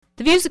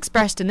The views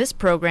expressed in this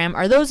program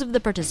are those of the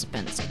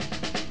participants.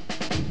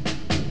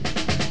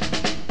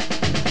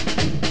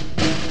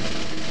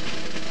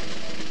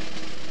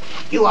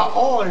 You are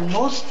all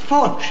most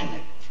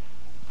fortunate.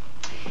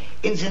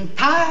 In the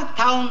entire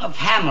town of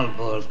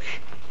Hammelburg,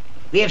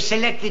 we have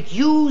selected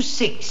you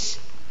 6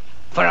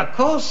 for a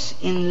course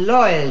in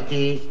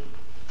loyalty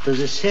to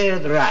the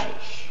Third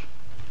Reich.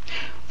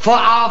 For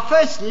our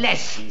first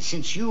lesson,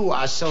 since you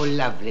are so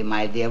lovely,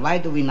 my dear, why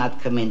do we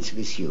not commence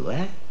with you,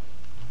 eh?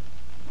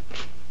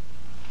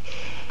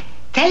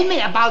 Tell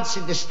me about the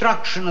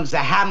destruction of the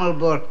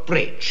Hammelburg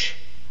Bridge.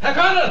 Herr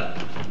Colonel!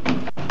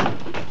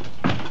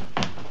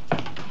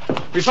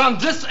 We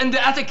found this in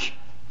the attic.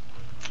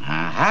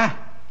 Uh-huh.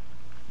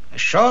 A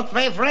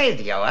shortwave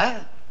radio, eh?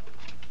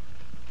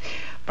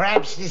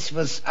 Perhaps this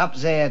was up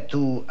there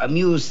to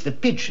amuse the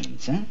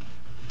pigeons, eh?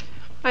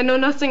 I know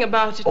nothing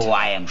about it. Oh,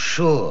 I am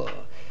sure.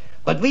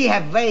 But we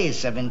have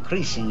ways of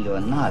increasing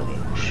your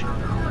knowledge.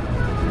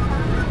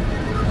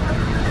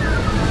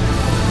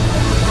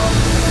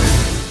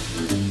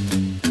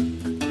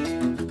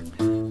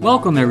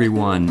 Welcome,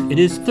 everyone. It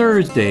is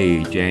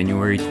Thursday,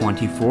 January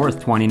 24th,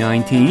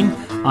 2019.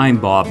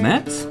 I'm Bob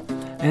Metz,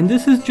 and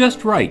this is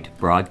Just Right,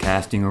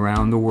 broadcasting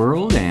around the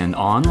world and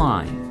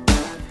online.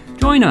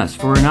 Join us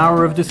for an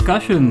hour of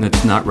discussion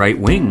that's not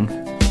right-wing.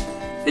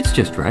 It's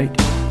just right.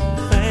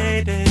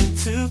 Fade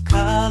into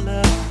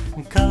color,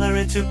 and color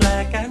into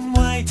black and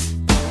white.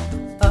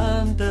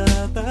 Under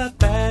the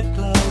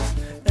bedclothes,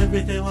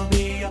 everything will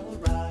be alright.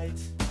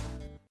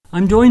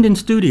 I'm joined in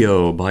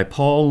studio by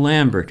Paul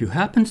Lambert, who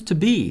happens to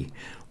be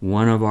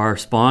one of our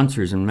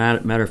sponsors, and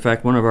matter of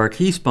fact, one of our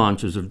key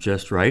sponsors of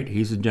Just Right.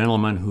 He's a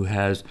gentleman who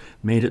has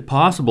made it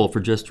possible for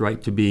Just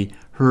Right to be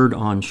heard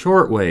on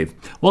shortwave.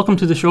 Welcome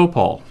to the show,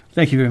 Paul.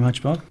 Thank you very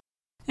much, Bob.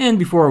 And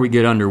before we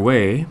get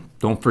underway,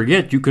 don't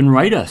forget you can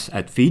write us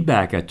at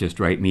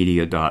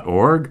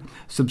feedback@justrightmedia.org,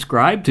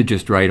 subscribe to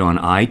Just Right on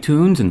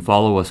iTunes and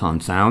follow us on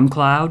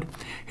SoundCloud,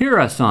 hear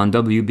us on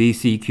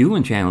WBCQ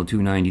and Channel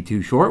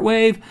 292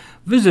 Shortwave,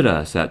 visit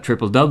us at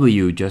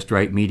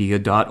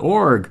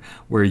www.justrightmedia.org,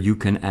 where you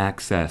can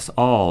access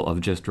all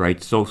of Just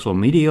Right's social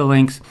media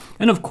links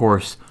and, of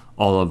course,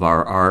 all of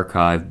our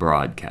archive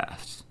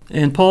broadcasts.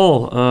 And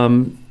Paul,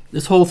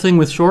 this whole thing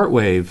with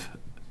shortwave,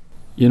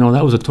 you know,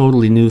 that was a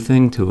totally new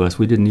thing to us.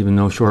 We didn't even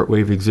know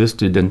shortwave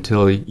existed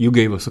until you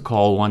gave us a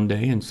call one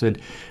day and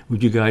said,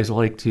 would you guys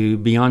like to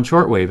be on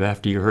shortwave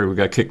after you heard we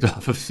got kicked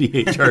off of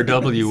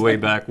CHRW way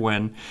back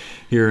when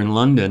here in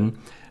London.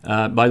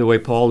 By the way,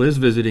 Paul is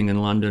visiting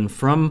in London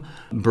from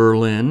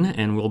Berlin,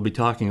 and we'll be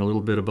talking a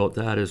little bit about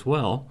that as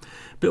well.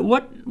 But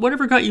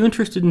whatever got you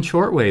interested in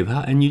shortwave?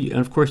 And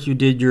of course, you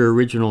did your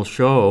original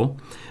show,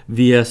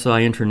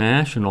 VSI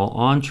International,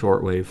 on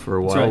shortwave for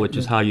a while, right, which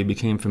is how you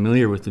became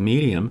familiar with the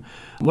medium.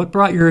 What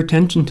brought your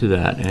attention to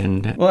that?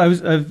 Well,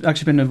 I've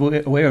actually been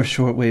aware of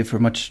shortwave for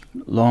much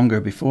longer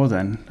before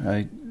then.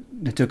 I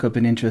took up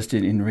an interest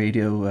in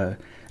radio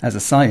as a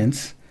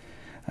science.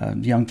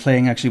 Young,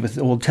 playing actually with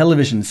old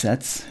television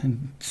sets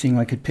and seeing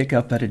what I could pick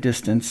up at a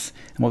distance.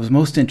 And what was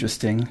most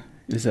interesting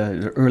is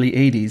the early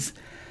 80s.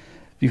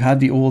 You had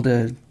the old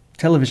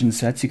television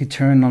sets, you could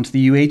turn onto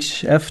the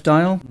UHF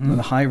dial,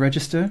 the high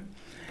register.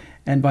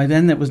 And by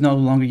then that was no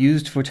longer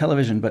used for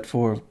television, but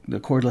for the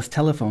cordless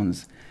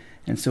telephones.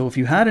 And so if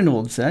you had an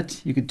old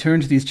set, you could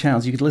turn to these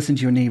channels, you could listen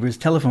to your neighbor's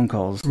telephone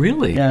calls.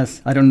 Really?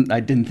 Yes. I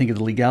didn't think of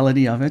the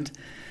legality of it.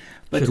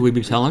 But should we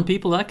be telling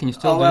people that? Can you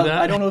still do that?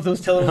 I don't know if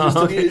those telephones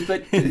are still used,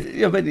 but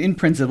but in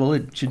principle,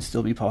 it should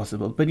still be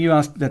possible. But you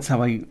asked, that's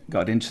how I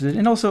got interested.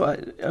 And also,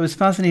 I was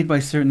fascinated by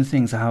certain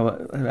things,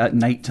 how at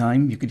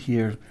nighttime you could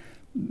hear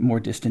more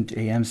distant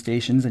AM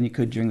stations than you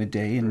could during the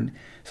day. And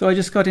so I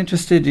just got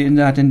interested in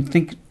that and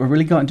I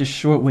really got into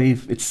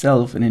shortwave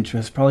itself, an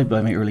interest probably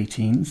by my early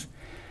teens.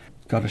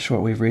 Got a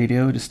shortwave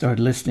radio, just started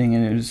listening,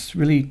 and it was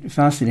really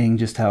fascinating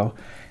just how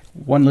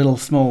one little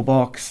small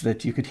box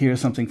that you could hear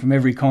something from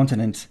every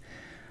continent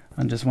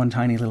on just one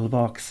tiny little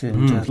box.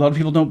 And a lot of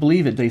people don't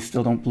believe it. They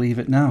still don't believe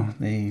it now.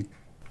 They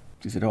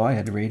said, I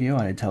had a radio,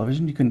 I had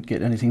television. You couldn't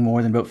get anything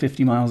more than about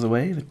 50 miles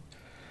away.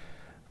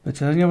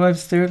 But I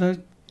was there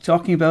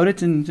talking about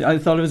it, and I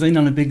thought it was in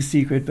on a big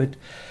secret. But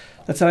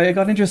that's how I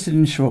got interested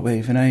in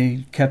shortwave, and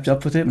I kept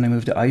up with it when I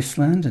moved to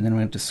Iceland, and then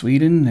went to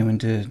Sweden, I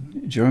went to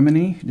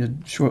Germany. The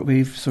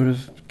shortwave sort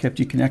of kept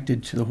you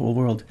connected to the whole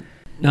world.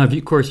 Now,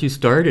 of course, you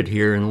started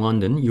here in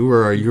London. You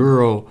were a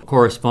Euro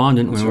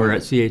correspondent when we were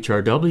at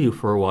CHRW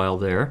for a while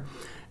there.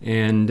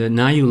 And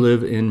now you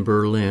live in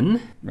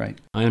Berlin. Right.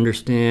 I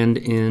understand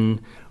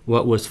in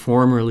what was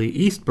formerly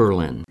East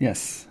Berlin.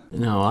 Yes.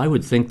 Now, I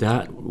would think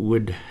that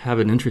would have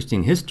an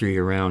interesting history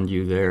around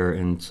you there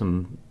and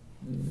some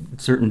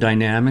certain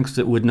dynamics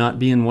that would not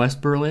be in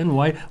West Berlin.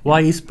 Why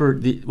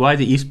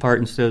the east part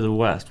instead of the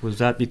west? Was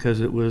that because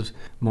it was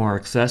more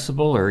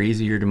accessible or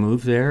easier to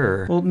move there?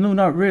 Or? Well, no,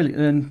 not really.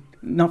 And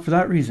not for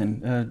that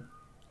reason.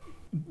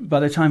 By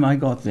the time I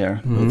got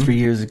there, about 3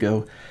 years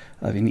ago,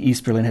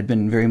 East Berlin had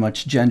been very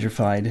much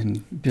gentrified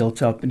and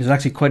built up. And it's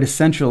actually quite a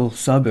central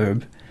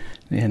suburb,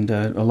 and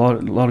a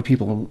lot of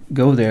people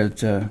go there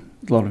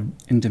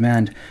in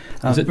demand.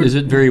 Is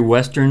it very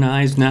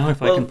westernized now,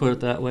 if I Well, can put it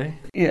that way?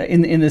 Yeah,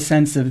 in the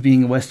sense of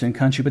being a Western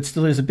country, but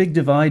still there's a big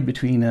divide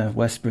between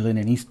West Berlin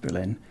and East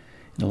Berlin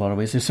in a lot of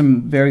ways. There's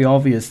some very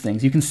obvious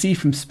things. You can see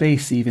from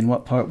space even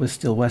what part was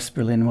still West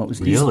Berlin and what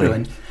was East Really?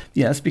 Berlin.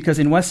 Yes, because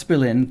in West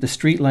Berlin, the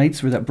street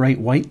lights were that bright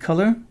white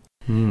color,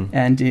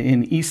 and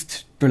in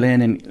East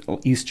Berlin and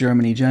East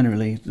Germany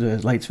generally,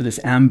 the lights were this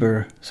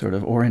amber sort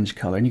of orange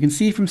color. And you can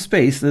see from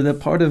space that the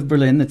part of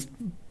Berlin that's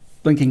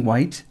blinking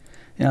white,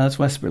 yeah, that's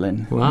West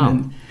Berlin.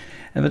 Wow.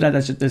 But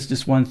that's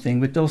just one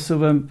thing. But also,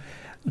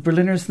 the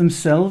Berliners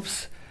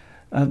themselves,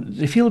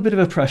 they feel a bit of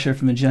a pressure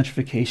from the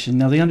gentrification.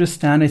 Now, they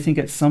understand, I think,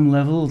 at some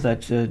level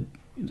that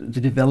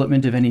the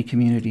development of any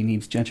community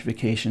needs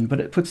gentrification, but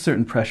it puts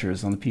certain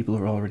pressures on the people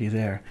who are already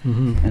there.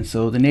 And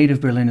so the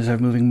native Berliners are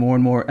moving more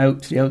and more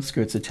out to the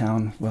outskirts of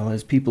town, while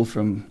as people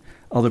from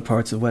other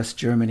parts of West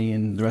Germany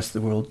and the rest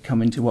of the world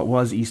come into what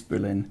was East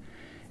Berlin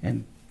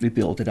and they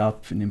build it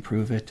up and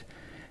improve it.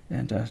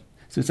 And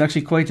so it's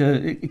actually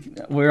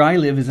where I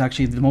live is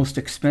actually the most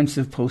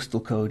expensive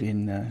postal code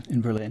in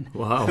Berlin.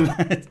 Wow.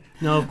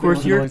 Now, of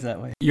course, It wasn't always that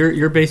way.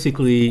 you're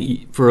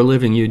basically, for a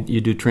living,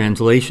 you do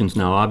translations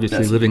now. Obviously,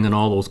 That's- living in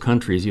all those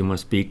countries, you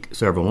must speak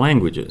several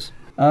languages.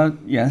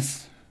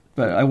 Yes,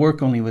 but I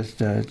work only with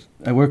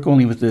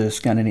the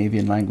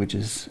Scandinavian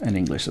languages and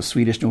English, so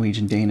Swedish,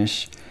 Norwegian,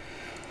 Danish.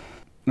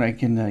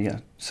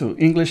 So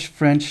English,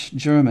 French,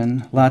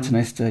 German, Latin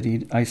I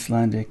studied,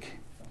 Icelandic,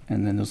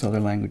 and then those other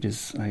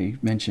languages I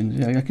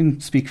mentioned. I can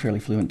speak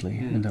fairly fluently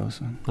in those.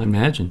 I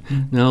imagine.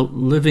 Now,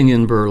 living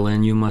in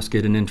Berlin, you must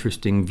get an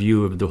interesting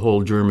view of the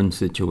whole German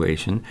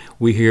situation.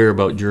 We hear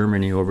about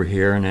Germany over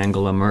here and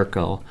Angela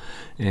Merkel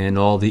and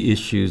all the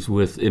issues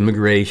with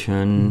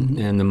immigration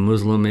and the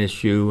Muslim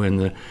issue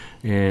and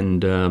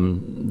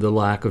the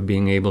lack of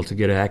being able to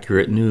get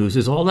accurate news.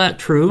 Is all that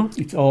true?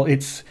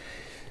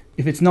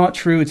 If it's not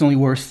true, it's only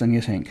worse than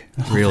you think.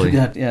 Really?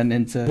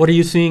 What are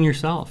you seeing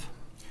yourself?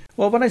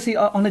 Well, what I see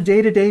on a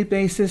day-to-day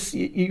basis,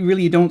 you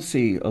really don't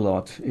see a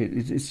lot.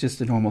 It's just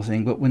a normal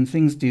thing. But when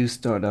things do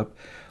start up,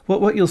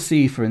 what you'll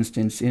see, for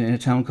instance, in a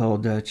town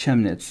called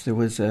Chemnitz,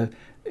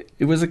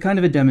 it was a kind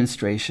of a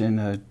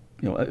demonstration.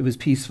 It was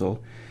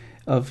peaceful,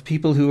 of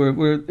people who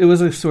were. It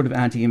was a sort of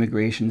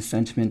anti-immigration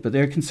sentiment, but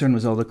their concern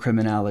was all the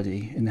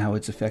criminality and how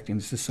it's affecting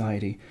the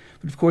society.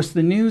 But of course,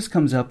 the news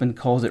comes up and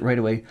calls it right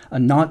away a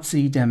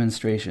Nazi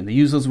demonstration. They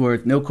use those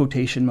words, no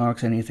quotation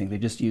marks, anything. They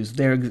just use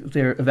their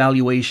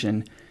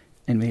evaluation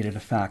and made it a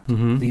fact.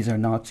 These are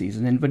Nazis.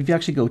 But if you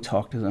actually go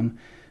talk to them,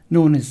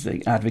 no one is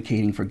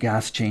advocating for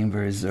gas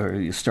chambers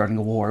or starting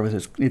a war with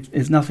us. It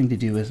has nothing to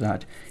do with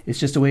that. It's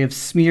just a way of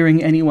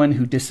smearing anyone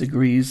who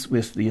disagrees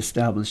with the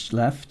established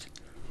left.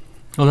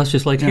 Oh, that's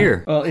just like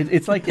here. Well,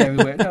 it's like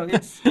everywhere. No,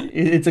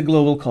 it's a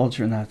global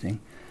culture in that thing.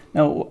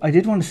 Now, I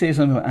did want to say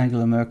something about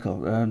Angela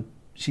Merkel.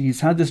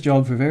 She's had this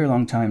job for a very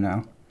long time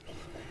now.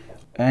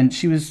 And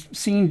she was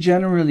seen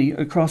generally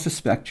across the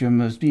spectrum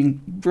as being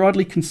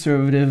broadly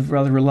conservative,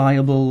 rather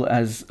reliable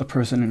as a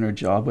person in her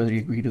job, whether you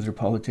agreed with her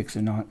politics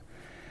or not.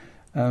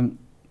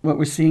 What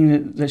we're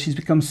seeing that she's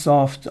become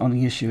soft on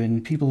the issue,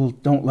 and people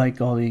don't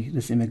like all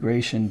this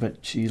immigration,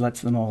 but she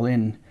lets them all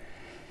in.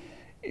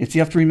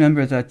 You have to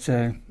remember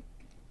that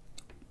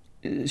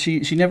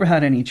she never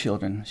had any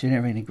children. She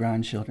never had any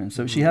grandchildren.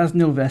 So she has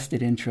no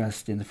vested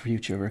interest in the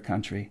future of her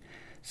country.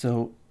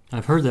 So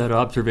I've heard that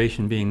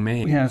observation being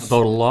made Yes.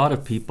 about a lot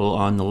of people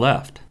on the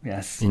left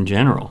yes. in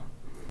general.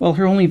 Well,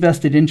 her only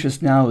vested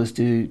interest now is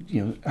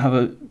to have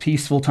a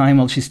peaceful time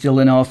while she's still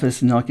in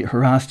office and not get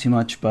harassed too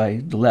much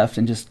by the left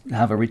and just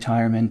have a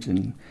retirement.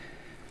 And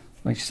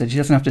like she said, she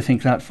doesn't have to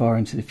think that far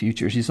into the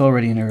future. She's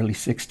already in her early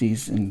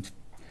 60s. And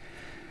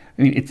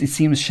I mean, it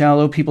seems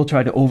shallow. People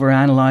try to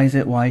overanalyze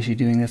it. Why is she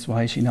doing this?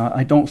 Why is she not?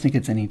 I don't think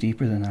it's any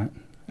deeper than that.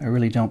 I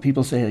really don't.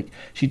 People say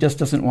she just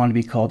doesn't want to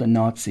be called a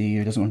Nazi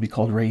or doesn't want to be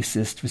called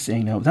racist for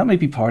saying no. That might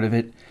be part of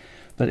it,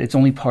 but it's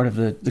only part of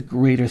the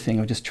greater thing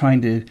of just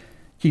trying to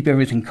keep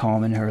everything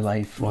calm in her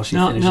life while she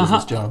finishes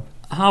this job.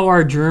 How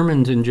are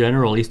Germans in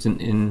general, at least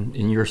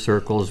in your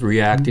circles,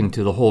 reacting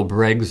to the whole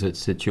Brexit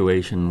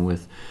situation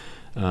with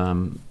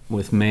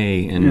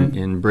May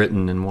in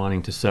Britain and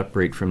wanting to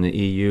separate from the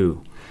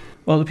EU?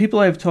 Well, the people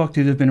I've talked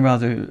to have been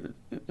rather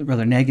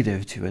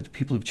negative to it,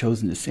 people who've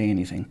chosen to say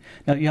anything.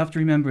 Now, you have to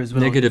remember as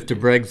well... Negative to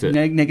Brexit.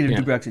 Negative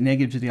to Brexit,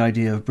 negative to the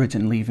idea of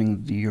Britain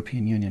leaving the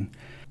European Union.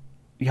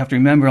 You have to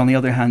remember, on the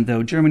other hand,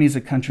 though, Germany is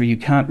a country you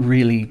can't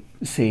really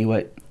say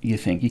what you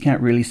think. You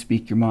can't really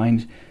speak your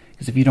mind,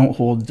 because if you don't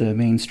hold the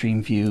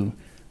mainstream view,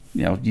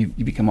 you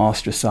become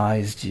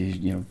ostracized.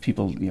 You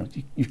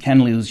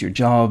can lose your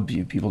job.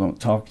 People don't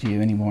talk to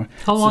you anymore.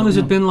 How long has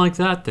it been like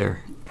that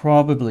there?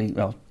 Probably,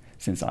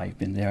 since I've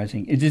been there, I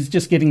think it is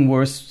just getting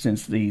worse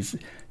since these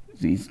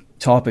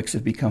topics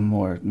have become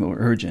more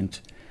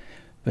urgent.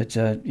 But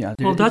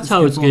well, that's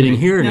how it's getting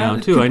here now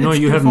too. I know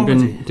you haven't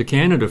been to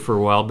Canada for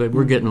a while, but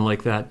we're getting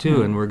like that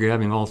too, and we're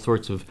having all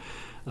sorts of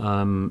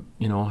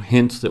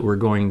hints that we're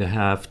going to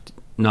have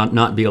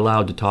not be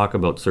allowed to talk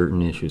about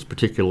certain issues,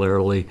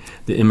 particularly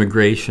the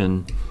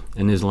immigration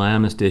an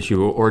Islamist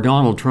issue, or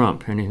Donald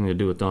Trump, anything to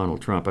do with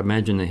Donald Trump. I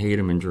imagine they hate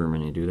him in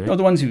Germany, do they? No,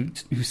 the ones who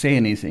say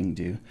anything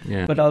do.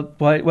 Yeah. But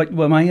what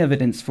my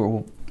evidence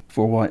for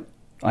why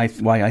I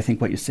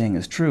think what you're saying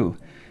is true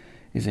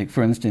is, like,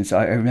 for instance,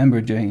 I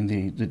remember during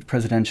the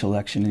presidential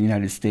election in the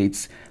United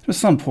States, there were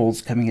some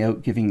polls coming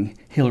out giving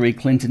Hillary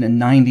Clinton a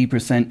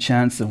 90%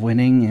 chance of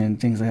winning and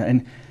things like that.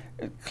 And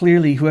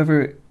clearly,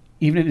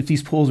 even if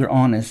these polls are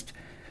honest,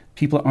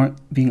 people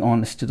aren't being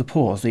honest to the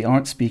polls. They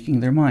aren't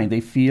speaking their mind.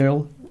 They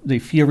fear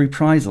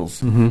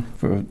reprisals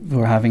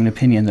for having an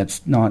opinion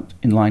that's not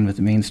in line with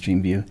the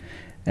mainstream view.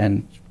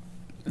 And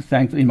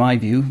in my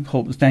view,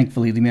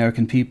 thankfully, the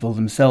American people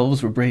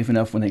themselves were brave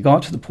enough when they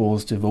got to the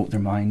polls to vote their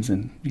minds,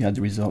 and we had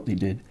the result they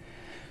did.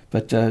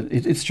 But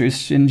it's true.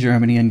 In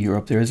Germany and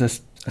Europe, there is a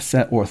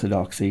set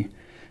orthodoxy.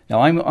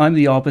 Now, I'm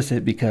the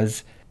opposite,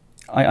 because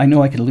I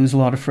know I can lose a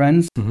lot of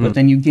friends, but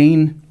then you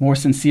gain more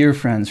sincere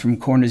friends from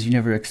corners you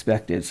never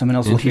expected. Someone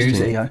else will hear you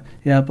say,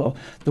 yeah, but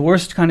the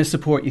worst kind of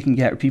support you can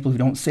get are people who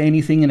don't say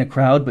anything in a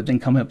crowd, but then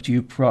come up to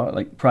you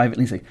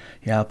privately and say,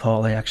 yeah,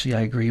 Paul, I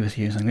agree with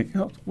you. So I'm like,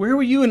 oh, where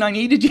were you when I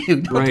needed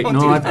you?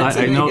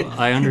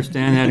 I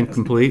understand that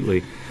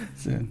completely.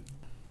 So,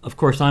 of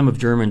course, I'm of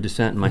German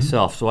descent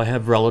myself, so I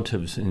have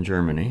relatives in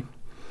Germany.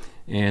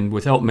 And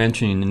without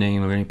mentioning the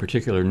name of any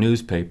particular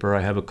newspaper,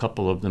 I have a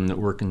couple of them that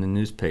work in the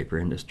newspaper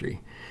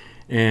industry.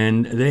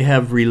 And they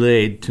have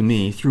relayed to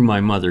me, through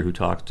my mother who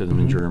talks to them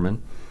in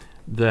German,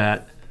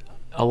 that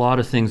a lot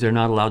of things they're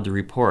not allowed to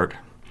report,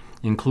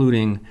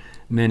 including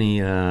many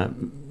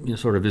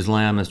sort of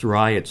Islamist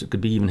riots that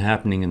could be even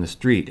happening in the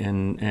street.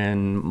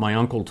 And my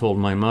uncle told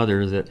my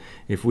mother that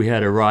if we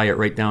had a riot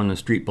right down the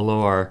street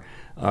below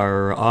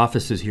our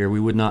offices here, we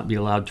would not be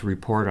allowed to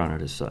report on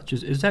it as such.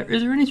 Is there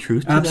any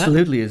truth to that?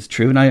 Absolutely, it's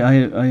true, and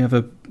I have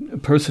a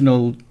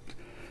personal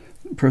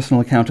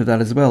account of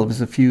that as well. It was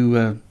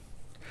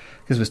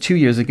because it was 2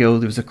 years ago.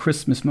 There was a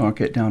Christmas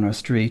market down our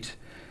street,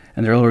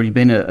 and there had already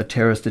been a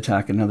terrorist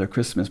attack at another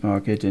Christmas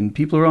market, and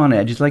people were on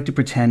edge. It's like to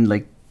pretend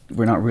like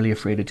we're not really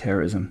afraid of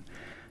terrorism.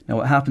 Now,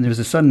 what happened? There was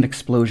a sudden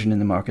explosion in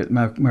the market. The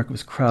market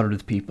was crowded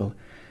with people.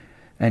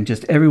 And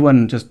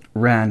everyone just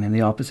ran in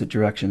the opposite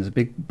directions. A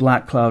big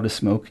black cloud of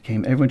smoke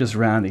came. Everyone just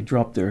ran. They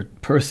dropped their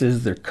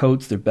purses, their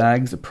coats, their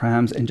bags, their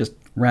prams, and just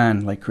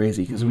ran like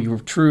crazy, because we were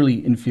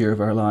truly in fear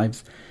of our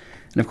lives.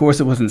 And of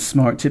course, it wasn't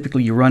smart.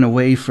 Typically, you run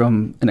away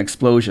from an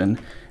explosion,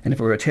 and if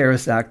it were a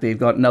terrorist act, they've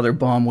got another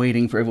bomb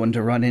waiting for everyone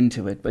to run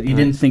into it. But you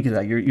didn't think of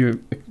that.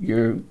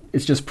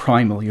 It's just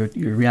primal. Your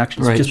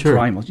reaction is just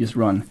primal. You just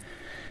run.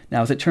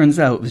 Now, as it turns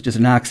out, it was just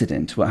an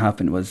accident. What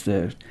happened was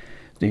there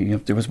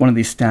was one of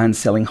these stands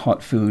selling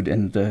hot food,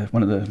 and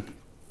one of the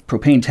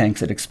propane tanks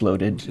had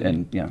exploded,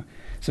 and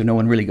so no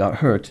one really got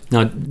hurt.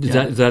 Now,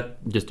 is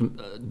that just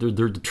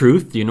the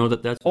truth? Do you know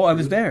that that's... Oh, I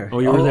was there. Oh,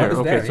 you were there.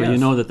 Okay, there, so yes. you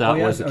know that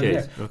was the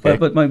case. Yeah. Okay.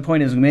 But my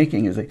point is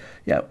making is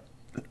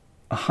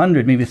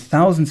 100, maybe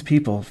thousands of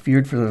people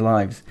feared for their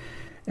lives,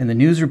 and the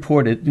news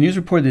reported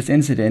this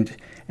incident,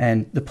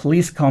 and the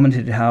police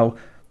commented how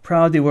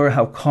proud they were,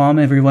 how calm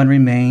everyone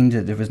remained,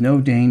 that there was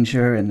no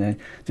danger, and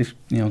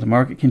the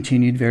market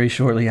continued very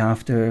shortly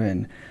after,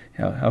 and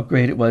how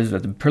great it was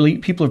that the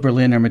people of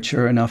Berlin are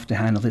mature enough to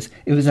handle this.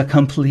 It was a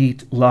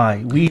complete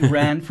lie. We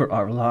ran for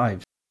our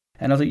lives.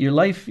 And I was like, your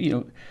life,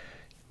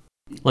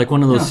 like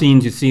one of those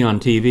scenes you see on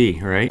TV,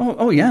 right?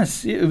 Oh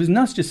yes. It was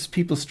not just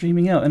people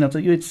streaming out. And I was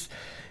like,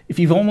 if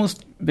you've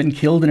almost been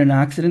killed in an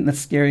accident, that's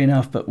scary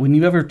enough. But when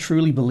you ever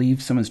truly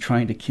believe someone's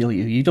trying to kill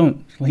you, you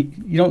don't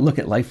look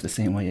at life the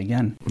same way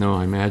again. No,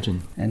 I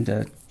imagine.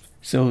 And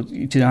so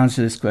to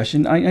answer this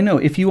question, I know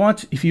if you want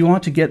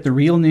to get the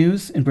real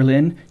news in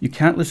Berlin, you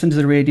can't listen to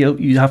the radio.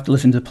 You have to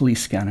listen to the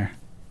police scanner.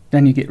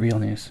 Then you get real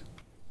news.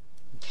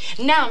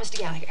 Now, Mr.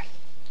 Gallagher,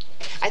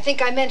 I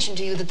think I mentioned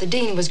to you that the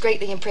dean was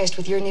greatly impressed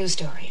with your news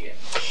story.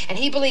 And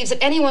he believes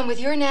that anyone with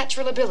your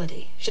natural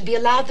ability should be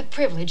allowed the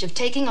privilege of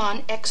taking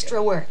on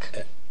extra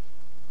work.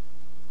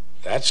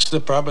 That's the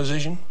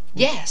proposition?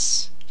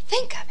 Yes.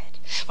 Think of it.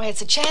 Why,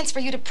 it's a chance for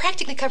you to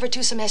practically cover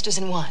 2 semesters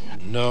in one.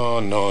 No.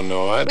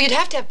 Well, you'd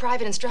have to have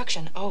private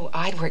instruction. Oh,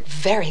 I'd work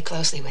very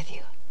closely with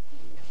you.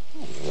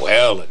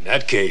 Well, in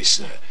that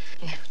case...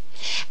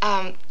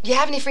 you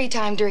have any free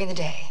time during the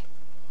day?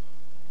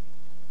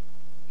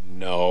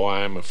 No,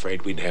 I'm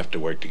afraid we'd have to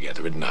work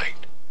together at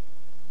night.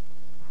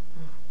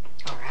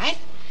 All right.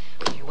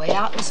 On your way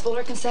out, Miss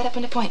Fuller can set up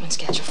an appointment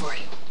schedule for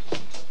you.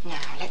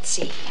 Now, let's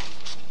see.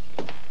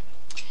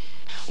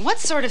 What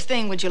sort of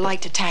thing would you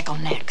like to tackle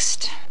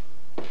next?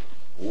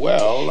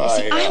 Well,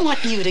 I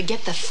want you to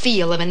get the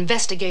feel of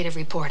investigative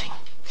reporting,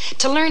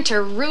 to learn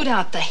to root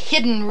out the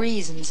hidden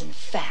reasons and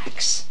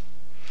facts.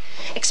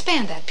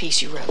 Expand that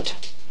piece you wrote.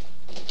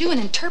 Do an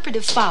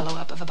interpretive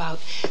follow-up of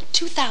about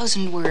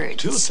 2,000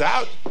 words.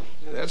 2,000?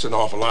 That's an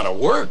awful lot of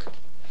work,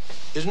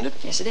 isn't it?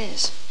 Yes, it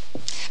is.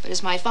 But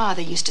as my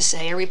father used to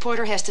say, a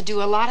reporter has to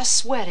do a lot of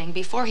sweating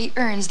before he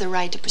earns the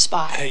right to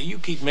perspire. Hey, you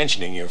keep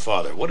mentioning your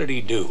father. What did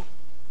he do?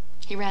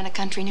 He ran a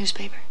country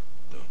newspaper.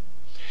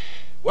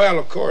 Well,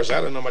 of course,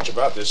 I don't know much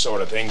about this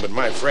sort of thing, but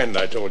my friend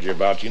I told you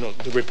about, you know,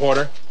 the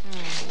reporter,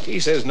 he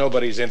says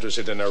nobody's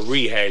interested in a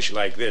rehash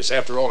like this.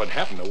 After all, it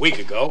happened a week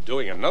ago.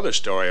 Doing another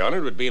story on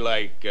it would be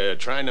like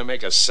trying to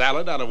make a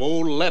salad out of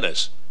old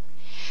lettuce.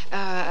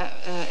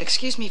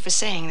 Excuse me for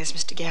saying this,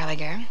 Mr.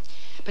 Gallagher,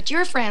 but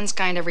your friend's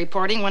kind of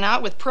reporting went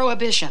out with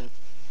prohibition.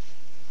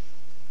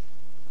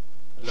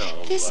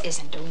 No. This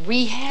isn't a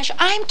rehash.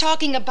 I'm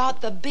talking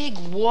about the big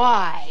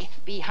why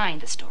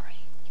behind the story.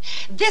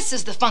 This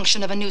is the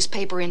function of a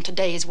newspaper in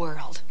today's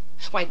world.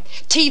 Why,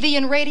 TV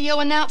and radio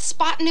announce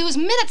spot news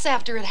minutes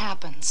after it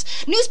happens.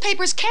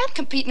 Newspapers can't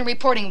compete in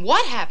reporting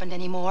what happened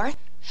anymore,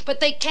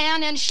 but they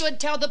can and should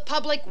tell the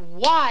public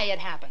why it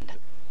happened.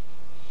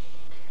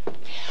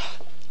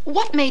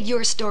 What made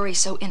your story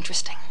so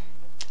interesting?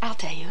 I'll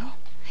tell you.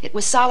 It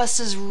was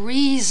Salas's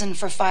reason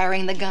for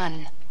firing the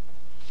gun.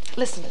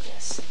 Listen to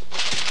this.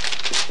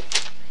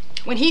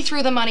 When he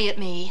threw the money at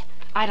me,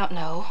 I don't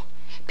know.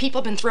 People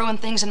have been throwing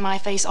things in my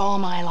face all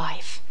my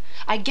life.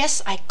 I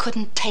guess I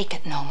couldn't take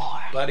it no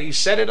more. But he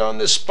said it on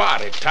the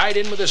spot. It tied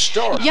in with the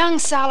story. Young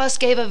Salas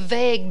gave a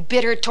vague,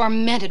 bitter,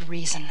 tormented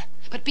reason.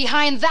 But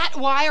behind that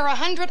why are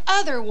 100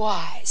 other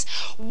whys.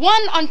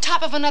 One on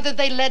top of another,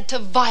 they led to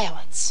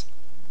violence.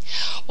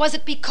 Was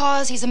it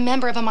because he's a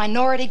member of a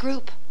minority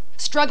group,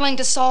 struggling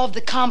to solve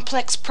the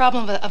complex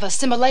problem of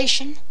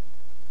assimilation?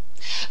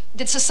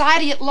 Did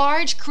society at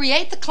large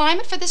create the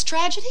climate for this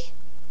tragedy?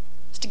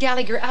 Mr.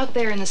 Gallagher, out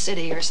there in the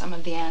city are some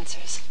of the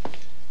answers.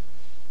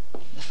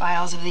 The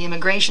files of the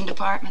Immigration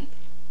Department,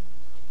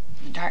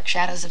 the dark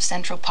shadows of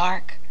Central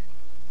Park,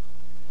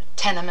 the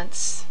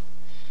tenements,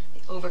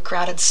 the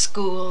overcrowded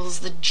schools,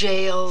 the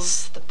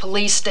jails, the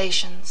police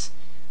stations.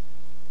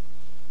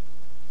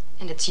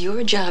 And it's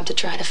your job to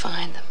try to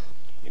find them.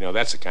 You know,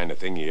 that's the kind of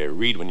thing you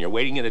read when you're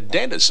waiting in a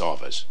dentist's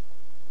office.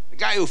 The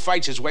guy who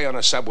fights his way on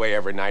a subway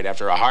every night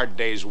after a hard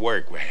day's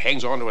work,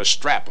 hangs onto a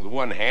strap with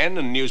one hand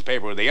and a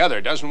newspaper with the other,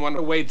 doesn't want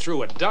to wade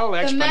through a dull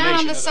explanation. The man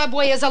on the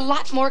subway is a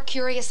lot more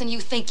curious than you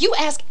think. You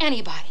ask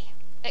anybody,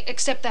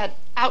 except that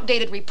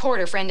outdated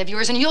reporter friend of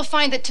yours, and you'll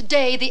find that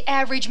today the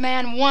average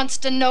man wants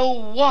to know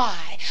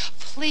why.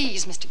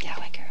 Please, Mr.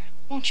 Gallagher,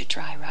 won't you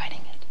try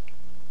writing it?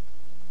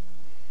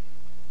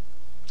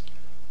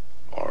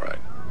 All right.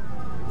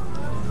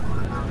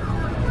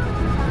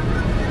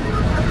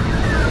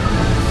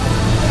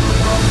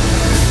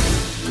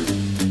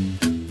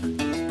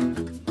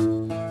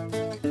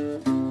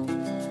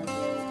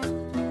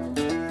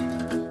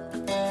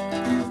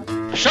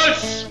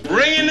 Schultz,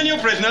 bring in the new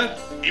prisoner.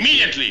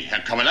 Immediately, Herr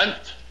Commandant.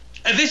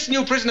 This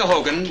new prisoner,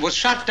 Hogan, was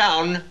shot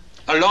down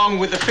along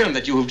with the film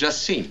that you have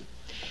just seen.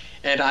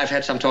 And I've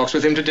had some talks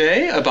with him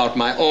today about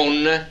my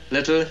own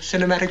little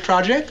cinematic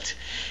project.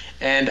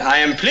 And I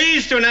am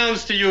pleased to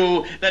announce to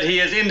you that he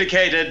has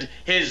indicated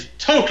his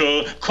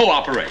total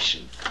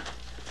cooperation.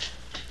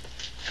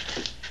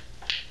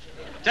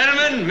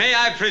 Gentlemen, may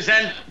I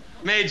present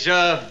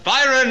Major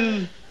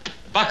Byron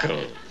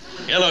Buckle.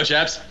 Hello,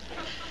 chaps.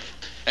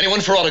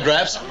 Anyone for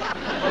autographs?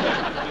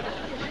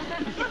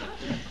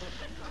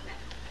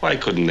 Why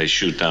couldn't they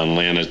shoot down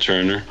Lana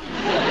Turner?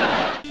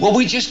 Well,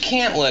 we just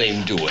can't let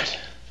him do it.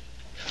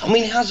 I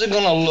mean, how's it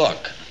gonna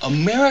look?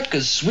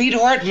 America's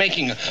sweetheart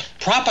making a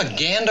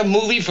propaganda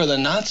movie for the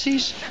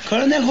Nazis?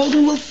 Colonel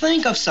Hogan will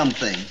think of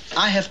something.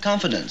 I have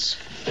confidence.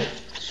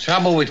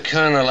 Trouble with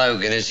Colonel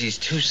Hogan is he's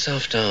too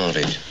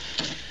soft-hearted.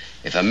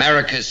 If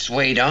America's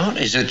sweetheart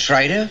is a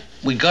traitor,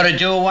 we gotta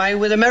do away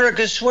with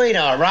America's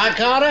sweetheart, right,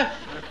 Carter?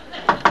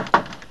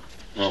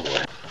 Oh,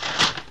 boy.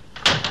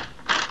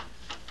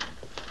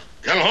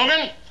 Colonel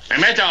Hogan, a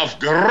matter of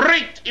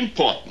great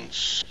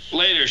importance.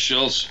 Later,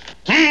 Schultz.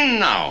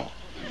 Now.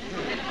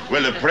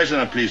 Will the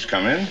prisoner please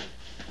come in?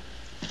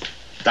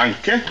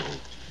 Danke.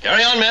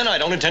 Carry on, men. I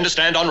don't intend to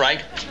stand on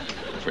rank.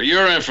 For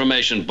your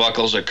information,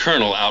 Buckles, a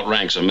colonel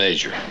outranks a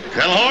major.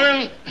 Colonel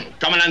Hogan,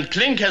 Commandant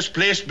Klink has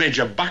placed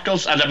Major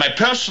Buckles under my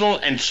personal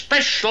and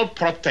special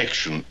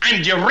protection.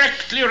 I'm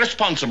directly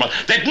responsible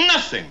that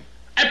nothing,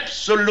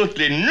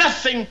 absolutely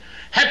nothing,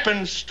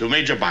 happens to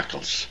Major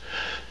Buckles.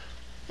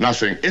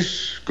 Nothing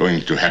is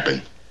going to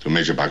happen to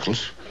Major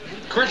Buckles.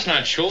 Of course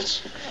not,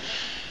 Schultz.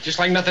 Just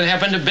like nothing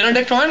happened to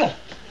Benedict Arnold,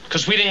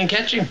 because we didn't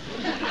catch him.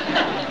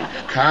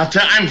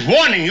 Carter, I'm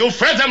warning you.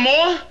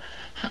 Furthermore,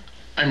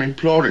 I'm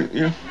imploring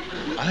you.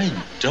 I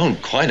don't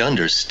quite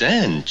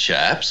understand,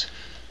 chaps.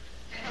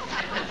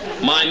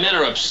 My men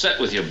are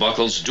upset with you,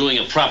 Buckles, doing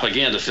a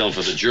propaganda film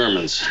for the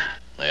Germans.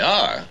 They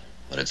are,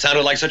 but it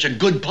sounded like such a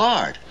good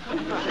part.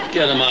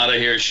 Get him out of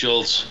here,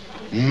 Schultz.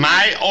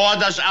 My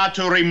orders are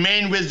to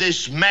remain with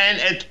this man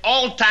at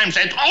all times,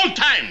 at all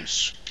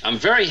times. I'm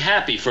very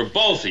happy for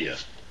both of you.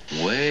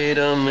 Wait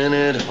a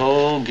minute,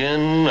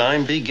 Hogan.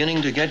 I'm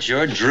beginning to get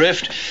your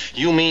drift.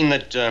 You mean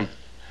that,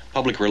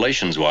 public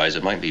relations-wise,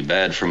 it might be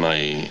bad for my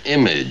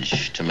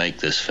image to make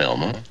this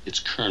film, huh?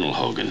 It's Colonel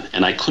Hogan,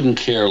 and I couldn't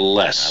care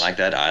less. I like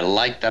that. I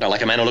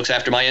like a man who looks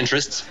after my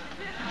interests.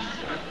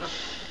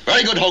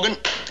 Very good, Hogan.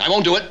 I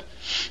won't do it.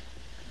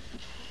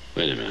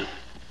 Wait a minute.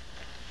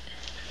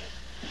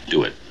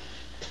 Do it.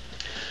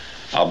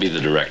 I'll be the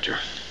director.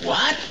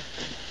 What?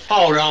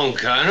 Hold on,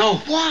 Colonel.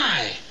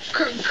 Why?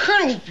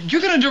 Colonel,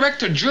 you're going to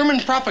direct a German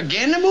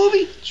propaganda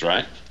movie? That's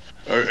right.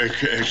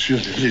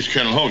 Excuse me, please,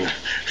 Colonel Hogan.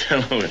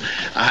 Colonel Hogan,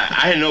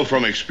 I know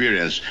from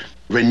experience,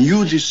 when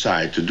you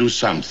decide to do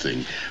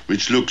something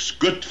which looks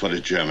good for the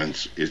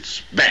Germans,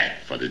 it's bad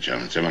for the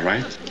Germans. Am I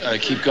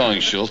right? Keep going,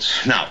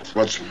 Schultz. Now,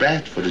 what's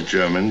bad for the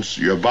Germans,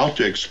 you're about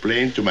to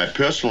explain to my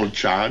personal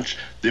charge,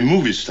 the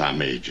movie star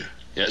major.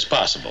 Yeah, it's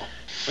possible.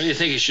 What do you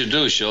think you should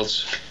do,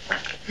 Schultz?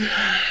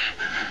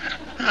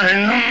 I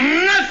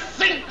know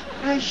nothing.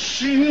 I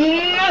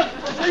see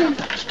nothing.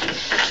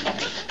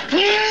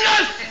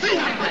 Nothing.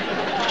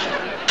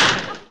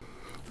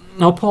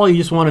 Now, Paul, you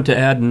just wanted to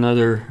add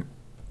another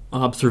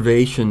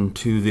observation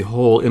to the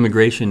whole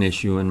immigration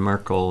issue in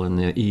Merkel and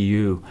the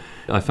EU.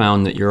 I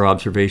found that your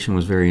observation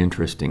was very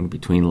interesting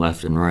between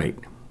left and right.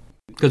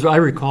 Because I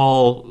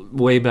recall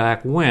way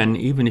back when,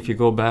 even if you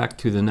go back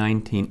to the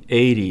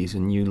 1980s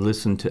and you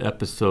listen to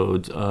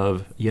episodes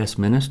of Yes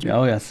Minister.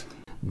 Oh, yes.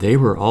 They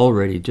were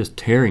already just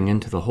tearing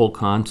into the whole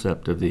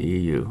concept of the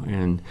EU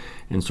and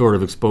sort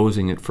of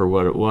exposing it for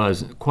what it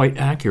was, quite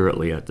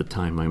accurately at the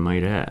time, I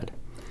might add.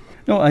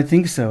 No, I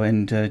think so,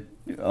 and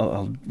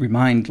I'll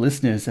remind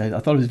listeners, I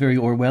thought it was very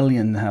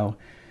Orwellian how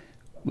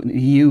when the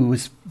EU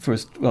was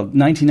first,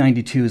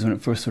 1992 is when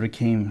it first sort of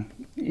came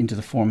into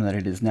the form that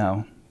it is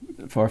now,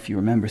 far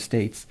fewer member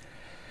states.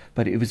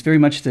 But it was very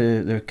much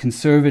the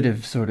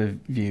conservative sort of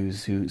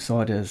views who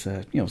saw it as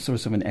a,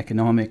 sort of an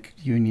economic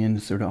union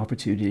sort of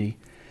opportunity.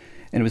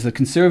 And it was the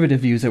conservative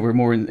views that were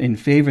more in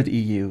favor of the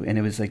EU. And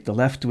it was like the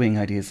left-wing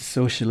ideas, the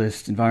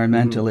socialists,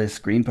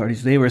 environmentalists, Green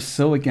parties. They were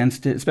so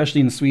against it,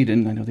 especially in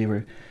Sweden. I know they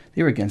were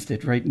against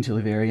it right until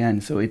the very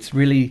end. So it's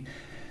really,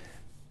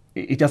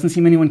 it doesn't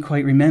seem anyone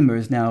quite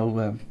remembers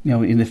now,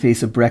 in the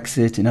face of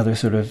Brexit and other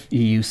sort of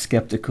EU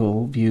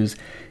skeptical views.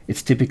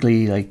 It's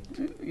typically like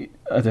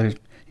other,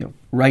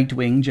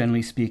 right-wing,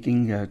 generally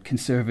speaking,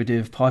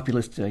 conservative,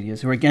 populist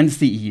ideas who are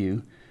against the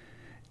EU.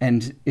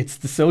 And it's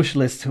the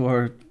socialists who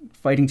are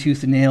fighting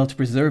tooth and nail to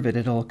preserve it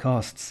at all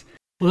costs.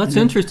 Well, that's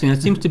interesting.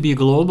 That seems to be a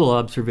global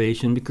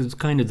observation because it's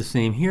kind of the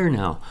same here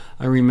now.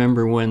 I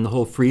remember when the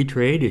whole free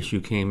trade issue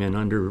came in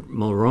under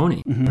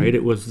Mulroney, right?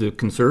 It was the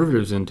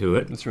conservatives into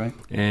it. That's right.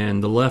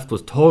 And the left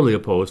was totally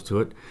opposed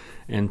to it.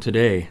 And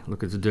today,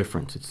 look at the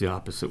difference. It's the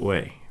opposite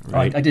way,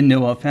 right? I didn't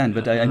know offhand,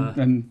 but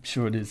I'm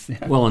sure it is.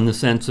 Yeah. Well, in the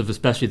sense of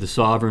especially the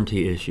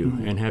sovereignty issue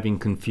and having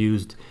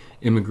confused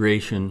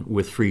immigration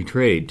with free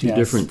trade, two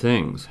different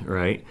things,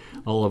 right?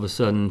 All of a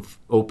sudden,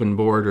 open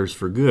borders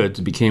for goods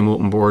became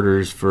open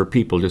borders for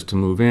people just to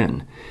move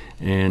in.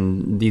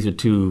 And these are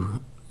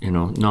two,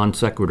 non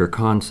sequitur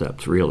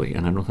concepts, really.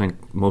 And I don't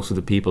think most of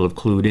the people have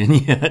clued in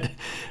yet.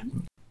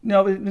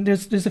 No,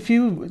 there's a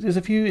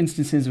few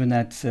instances when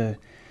that's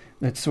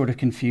sort of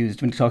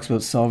confused when it talks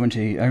about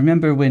sovereignty. I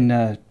remember when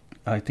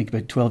I think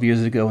about 12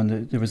 years ago,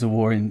 when there was a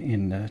war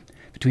in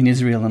between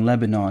Israel and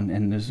Lebanon,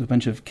 and there's a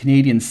bunch of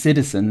Canadian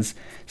citizens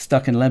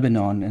stuck in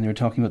Lebanon, and they were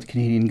talking about the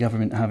Canadian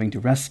government having to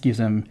rescue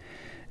them.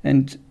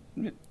 And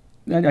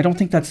I don't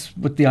think that's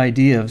what the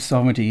idea of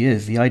sovereignty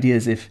is. The idea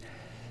is if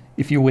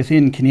you're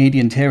within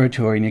Canadian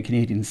territory and you're a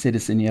Canadian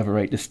citizen, you have a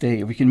right to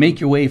stay. If you can make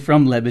your way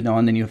from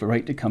Lebanon, then you have a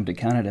right to come to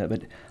Canada.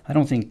 But I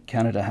don't think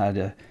Canada had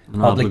an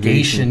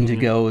obligation to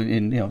go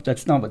in.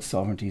 That's not what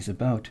sovereignty is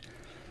about.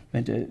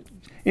 But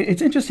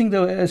it's interesting,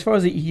 though, as far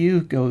as the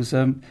EU goes.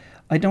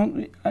 I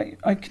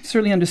can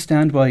certainly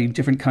understand why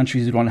different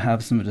countries would want to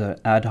have some of the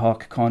ad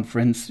hoc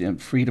conference,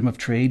 freedom of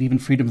trade, even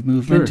freedom of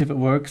movement if it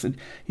works. And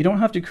you don't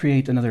have to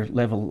create another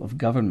level of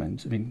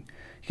government. I mean,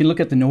 you can look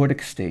at the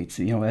Nordic states,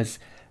 as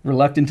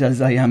reluctant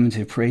as I am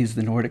to praise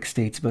the Nordic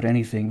states about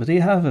anything, but they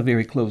have a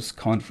very close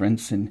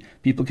conference and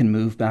people can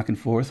move back and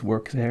forth,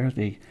 work there.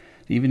 They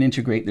even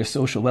integrate their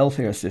social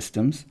welfare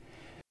systems.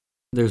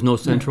 There's no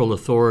central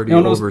authority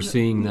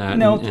overseeing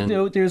that and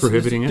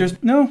prohibiting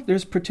it?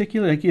 There's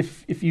particular, like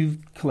if you've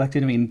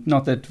collected,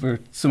 not that we're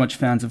so much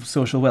fans of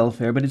social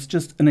welfare, but it's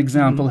just an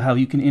example how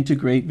you can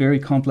integrate very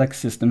complex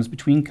systems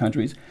between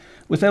countries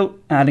without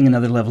adding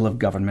another level of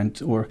government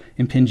or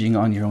impinging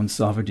on your own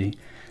sovereignty.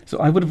 So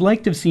I would have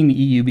liked to have seen the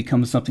EU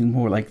become something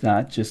more like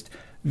that, just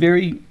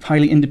very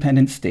highly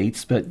independent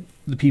states, but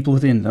the people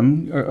within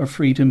them are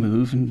free to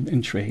move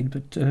and trade,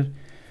 but...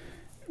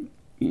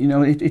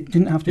 it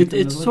didn't have to.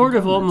 It's sort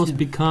of almost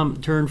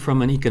turned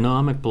from an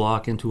economic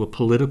bloc into a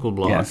political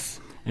bloc. Yes,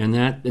 and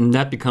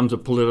that becomes a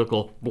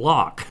political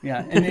bloc.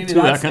 Yeah, and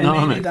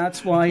maybe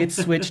that's why it's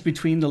switched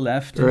between the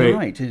left and the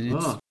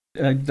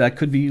right. That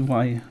could be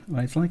why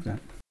it's like that.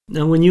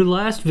 Now, when you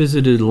last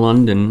visited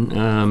London,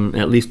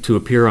 at least to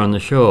appear on the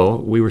show,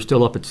 we were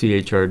still up at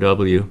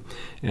CHRW,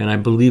 and I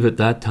believe at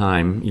that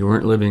time you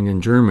weren't living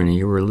in Germany,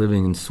 you were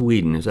living in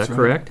Sweden. Is that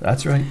correct?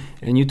 That's right.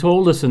 And you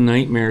told us a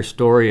nightmare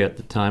story at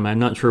the time. I'm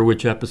not sure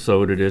which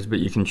episode it is, but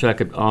you can check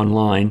it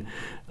online,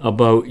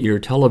 about your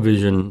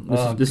television.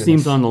 This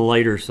seems on the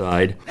lighter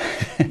side,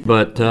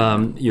 but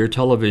your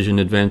television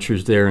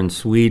adventures there in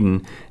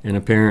Sweden, and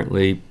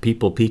apparently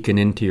people peeking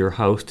into your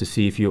house to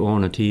see if you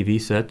own a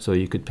TV set so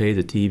you could pay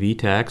the TV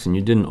tax, and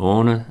you didn't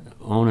own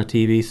own a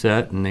TV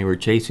set and they were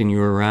chasing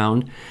you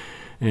around.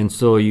 And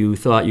so you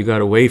thought you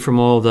got away from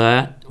all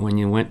that when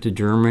you went to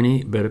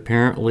Germany, but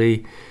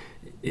apparently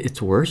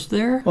it's worse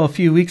there? Well, a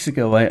few weeks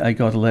ago, I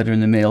got a letter in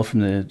the mail from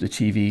the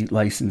TV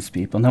license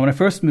people. Now, when I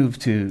first moved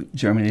to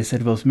Germany, they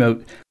said about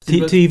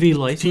TV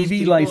license?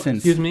 TV license.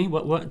 Excuse me,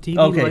 what TV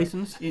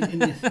license?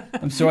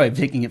 I'm sorry, I'm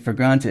taking it for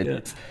granted. Yeah.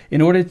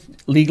 In order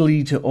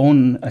legally to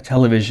own a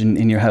television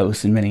in your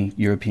house in many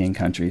European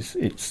countries,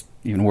 it's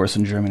even worse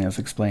in Germany, as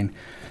explained,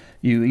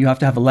 you have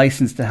to have a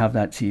license to have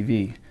that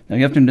TV. Now,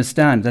 you have to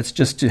understand, that's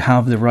just to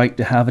have the right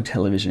to have a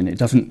television. It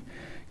doesn't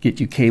get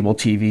you cable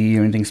TV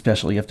or anything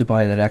special. You have to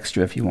buy that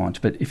extra if you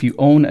want. But if you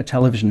own a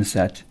television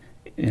set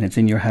and it's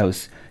in your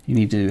house, you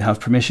need to have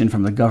permission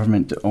from the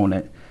government to own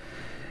it.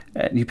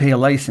 And you pay a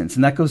license,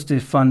 and that goes to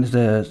fund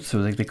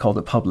they call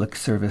it public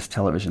service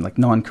television, like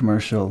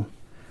non-commercial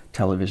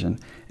television.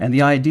 And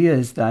the idea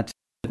is that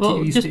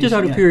well, just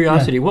out of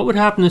curiosity, what would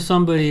happen to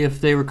somebody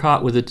if they were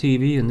caught with a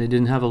TV and they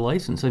didn't have a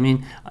license? I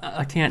mean,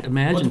 I can't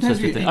imagine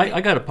such a thing. I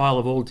got a pile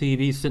of old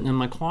TVs sitting in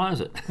my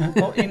closet.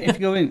 Well, if you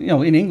go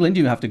in England,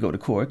 you have to go to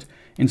court.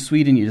 In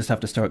Sweden, you just have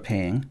to start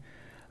paying.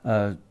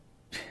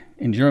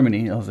 In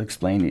Germany, I'll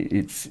explain,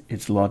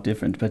 it's a lot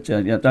different. But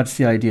that's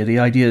the idea. The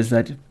idea is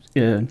that,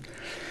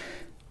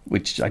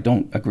 which I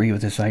don't agree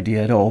with this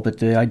idea at all, but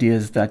the idea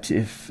is that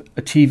if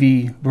a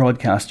TV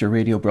broadcaster,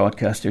 radio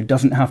broadcaster,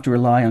 doesn't have to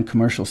rely on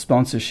commercial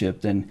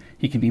sponsorship, then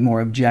he can be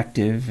more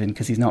objective, and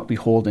because he's not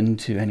beholden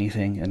to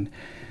anything, and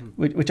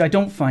which I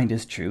don't find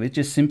is true. It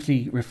just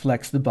simply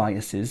reflects the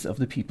biases of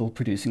the people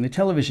producing the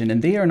television,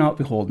 and they are not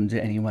beholden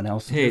to anyone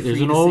else. Hey,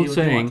 there's an old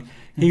saying,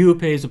 he who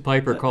pays a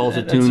piper calls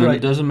a tune, and it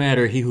doesn't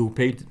matter he who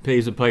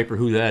pays a piper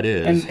who that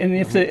is.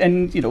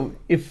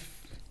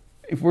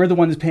 If we're the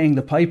ones paying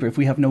the piper, if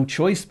we have no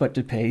choice but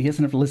to pay, he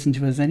doesn't have to listen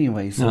to us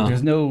anyway. So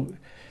there's no...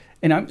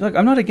 And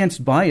I'm not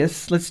against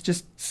bias. Let's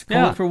just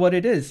call it for what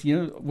it is.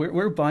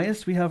 We're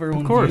biased. We have our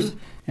own view,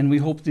 and we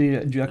hope the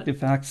objective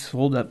facts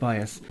hold that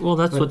bias. Well,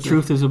 that's what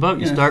truth is about.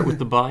 You start with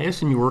the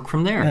bias and you work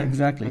from there. Yeah,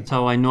 exactly. That's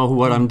how I know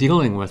what I'm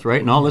dealing with, right?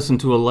 And I'll listen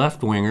to a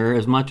left-winger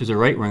as much as a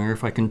right-winger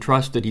if I can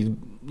trust that he's,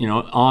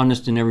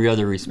 honest in every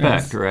other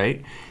respect,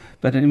 right?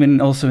 But I mean,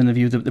 also in the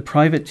view that the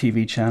private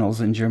TV channels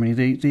in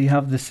Germany, they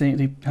have the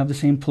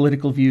same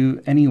political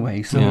view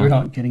anyway. So we're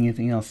not getting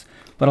anything else.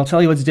 But I'll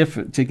tell you what's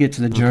different to get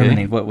to the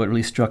Germany. What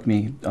really struck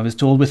me, I was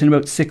told within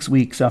about 6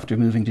 weeks after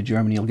moving to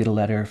Germany, you'll get a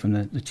letter from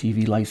the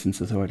TV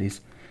license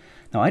authorities.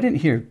 Now, I didn't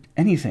hear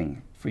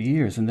anything for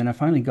years, and then I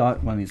finally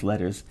got one of these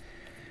letters,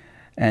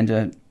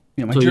 and.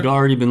 So you'd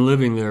already been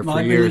living there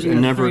for years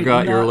and never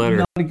got your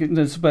letter.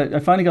 But I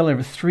finally got a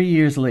letter 3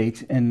 years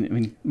late, and I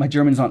mean, my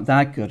German's not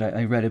that good.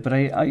 I read it, but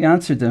I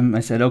answered them. I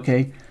said,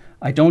 okay,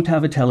 I don't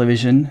have a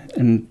television,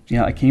 and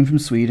I came from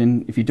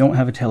Sweden. If you don't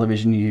have a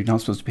television, you're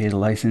not supposed to pay the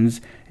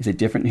license. Is it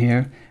different here?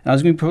 And I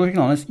was going to be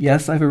perfectly honest.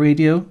 Yes, I have a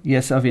radio.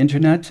 Yes, I have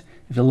internet.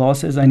 If the law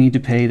says I need to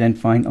pay, then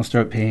fine, I'll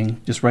start paying.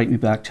 Just write me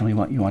back, tell me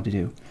what you want to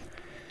do.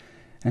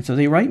 And so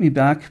they write me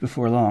back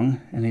before long,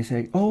 and they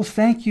say, oh,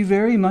 thank you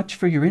very much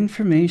for your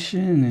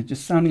information. And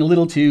just sounding a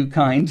little too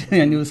kind.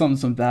 I knew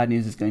some bad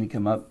news is going to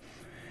come up.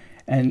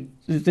 And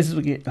this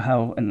is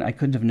how, and I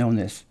couldn't have known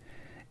this.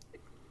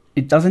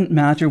 It doesn't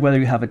matter whether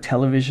you have a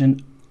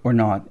television or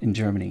not in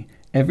Germany.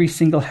 Every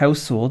single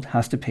household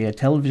has to pay a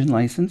television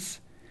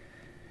license,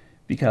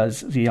 because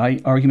the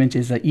argument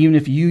is that even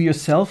if you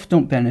yourself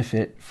don't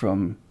benefit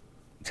from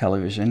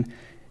television,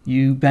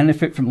 you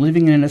benefit from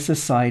living in a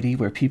society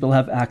where people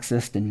have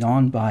access to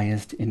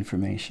non-biased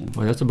information.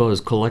 Well, that's about as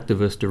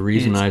collectivist a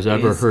reason I've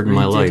ever heard in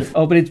my life.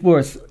 Oh, but it's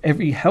worse.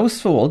 Every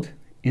household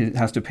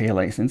has to pay a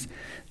license.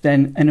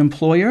 Then an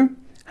employer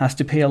has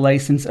to pay a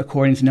license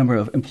according to the number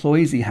of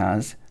employees he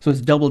has. So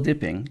it's double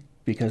dipping,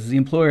 because the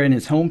employer in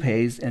his home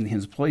pays and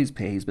his employees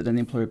pays, but then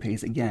the employer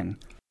pays again.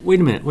 Wait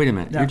a minute.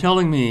 Yeah. You're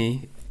telling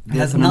me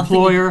that an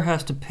employer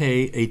has to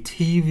pay a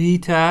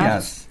TV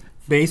tax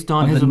based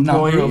on his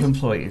employees? Number of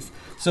employees.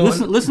 So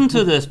listen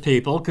to this,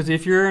 people, because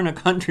if you're in a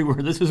country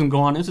where this isn't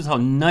going on, this is how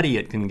nutty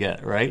it can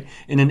get, right?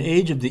 In an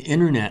age of the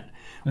internet,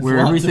 where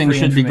everything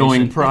should be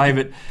going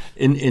private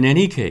in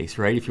any case,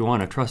 right, if you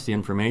want to trust the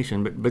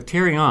information. But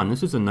carry on.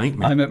 This is a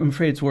nightmare. I'm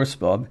afraid it's worse,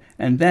 Bob.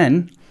 And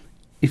then,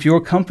 if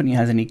your company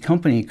has any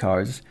company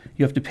cars,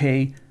 you have to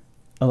pay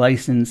a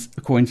license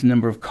according to the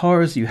number of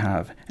cars you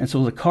have. And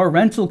so the car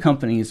rental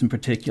companies in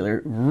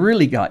particular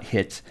really got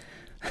hit.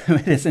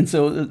 And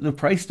so the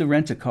price to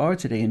rent a car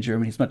today in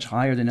Germany is much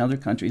higher than other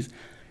countries,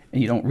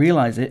 and you don't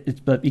realize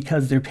it, but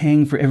because they're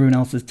paying for everyone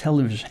else's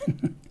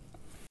television.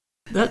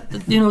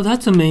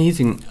 That's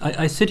amazing.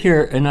 I sit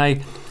here and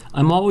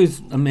I'm always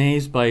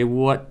amazed by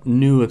what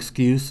new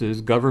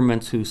excuses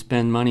governments who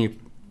spend money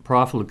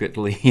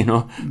profligately,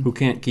 who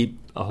can't keep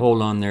a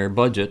hold on their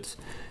budgets,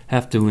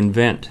 have to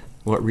invent.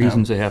 What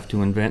reasons they have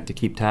to invent to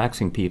keep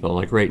taxing people.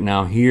 Like right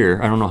now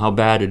here, I don't know how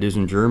bad it is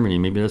in Germany.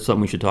 Maybe that's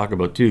something we should talk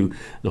about too,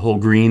 the whole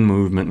green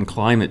movement and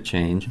climate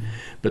change.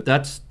 But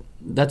that's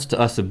to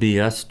us a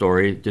BS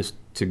story just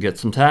to get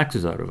some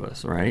taxes out of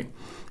us, right?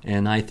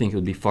 And I think it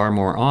would be far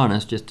more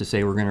honest just to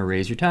say we're going to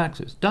raise your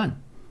taxes.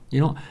 Done.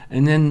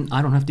 and then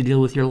I don't have to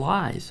deal with your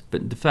lies.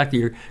 But the fact that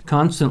you're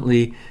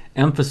constantly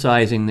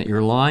emphasizing that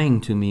you're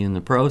lying to me in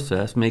the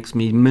process makes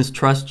me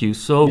mistrust you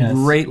so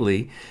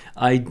greatly.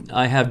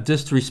 I have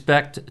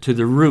disrespect to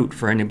the root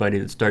for anybody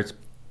that starts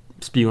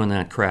spewing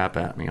that crap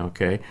at me,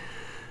 okay?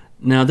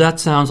 Now, that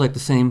sounds like the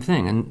same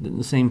thing, and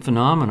the same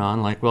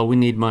phenomenon, like, well, we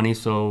need money,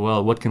 so,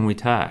 well, what can we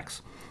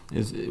tax?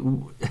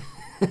 And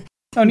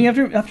you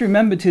have to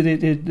remember, too,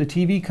 the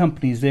TV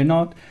companies,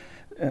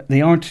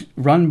 they aren't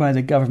run by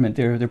the government.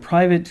 They're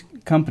private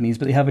companies,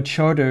 but they have a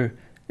charter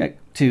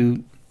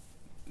to,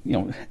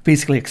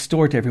 basically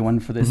extort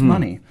everyone for this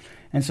money.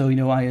 And so,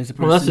 I as a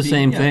person... Well, that's the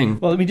same thing.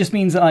 Well, it just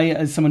means I,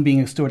 as someone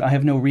being extorted, I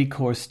have no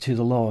recourse to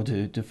the law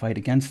to fight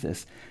against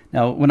this.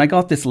 Now, when I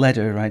got this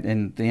letter, right,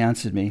 and they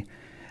answered me,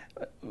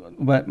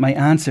 but my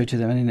answer to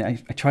them, and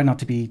I try not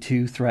to be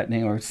too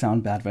threatening or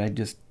sound bad, but I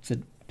just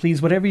said,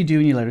 please, whatever you do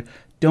in your letter,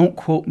 don't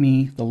quote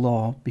me the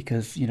law,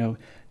 because,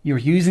 you're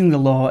using the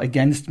law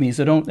against me.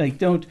 So don't,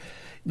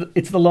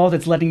 it's the law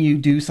that's letting you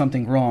do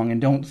something wrong,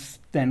 and don't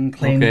then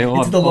claim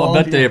it's the law.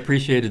 I bet they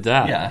appreciated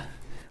that. Yeah.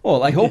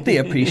 Well, I hope they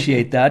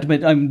appreciate that,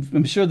 but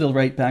I'm sure they'll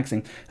write back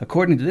saying,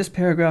 according to this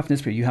paragraph and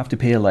this paragraph, you have to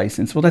pay a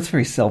license. Well, that's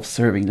very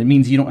self-serving. That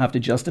means you don't have to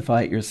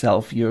justify it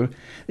yourself.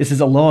 This is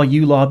a law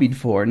you lobbied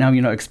for. Now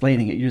you're not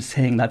explaining it. You're just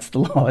saying that's the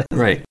law.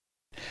 Right.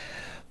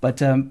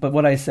 But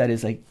what I said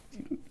is,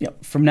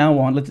 from now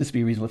on, let this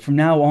be reasonable. From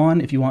now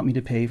on, if you want me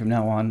to pay, from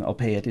now on, I'll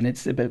pay it. And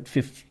it's about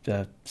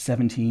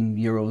 17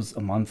 euros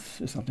a month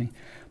or something.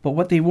 But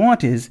what they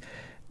want is,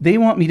 they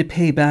want me to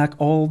pay back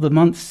all the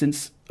months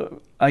since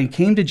I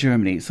came to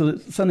Germany. So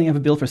suddenly I have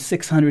a bill for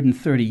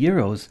 630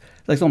 euros.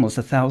 That's almost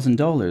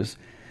 $1,000.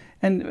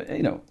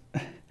 And,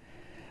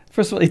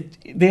 first of all,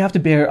 they have to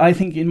bear, I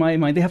think in my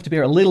mind, they have to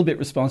bear a little bit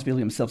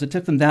responsibility themselves. It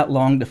took them that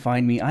long to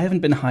find me. I haven't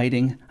been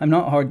hiding. I'm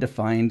not hard to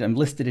find. I'm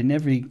listed in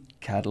every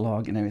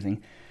catalog and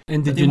everything.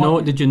 And did you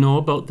know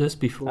about this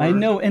before? I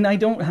know, and I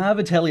don't have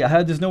a telly.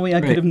 There's no way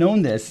I could have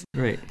known this.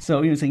 Right.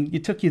 So, saying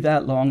it took you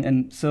that long.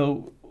 And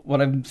so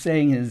what I'm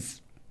saying is,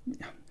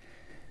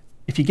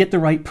 if you get the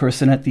right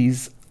person at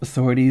these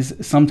authorities,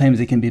 sometimes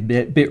it can be a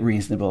bit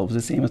reasonable. It was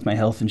the same with my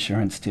health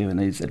insurance too, and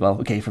they said, well,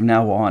 okay, from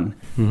now on,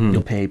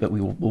 you'll pay, but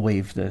we'll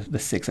waive the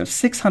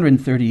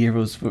 630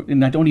 euros,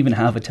 and I don't even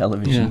have a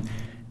television. Yeah.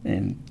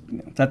 And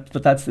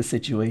but that's the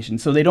situation.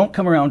 So they don't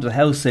come around to the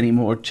house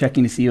anymore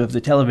checking to see you have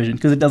the television,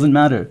 because it doesn't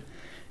matter.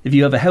 If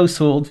you have a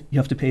household, you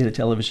have to pay the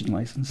television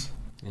license.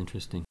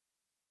 Interesting.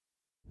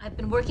 I've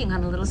been working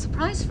on a little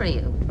surprise for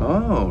you.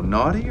 Oh,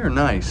 naughty or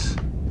nice?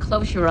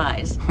 Close your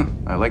eyes.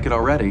 I like it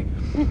already.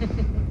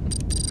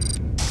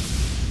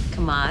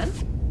 Come on.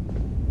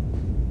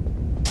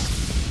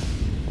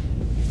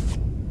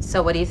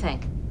 So what do you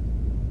think?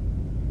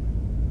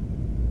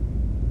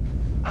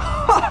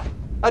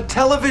 A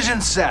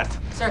television set!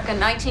 Circa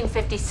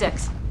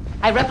 1956.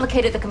 I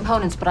replicated the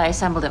components, but I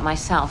assembled it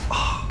myself.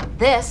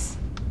 This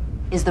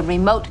is the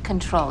remote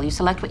control. You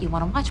select what you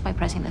want to watch by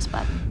pressing this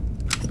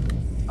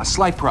button. A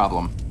slight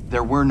problem.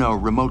 There were no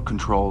remote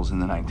controls in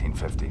the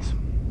 1950s.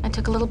 I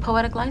took a little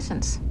poetic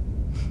license.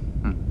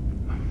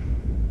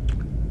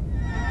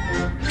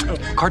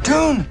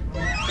 Cartoon!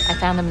 I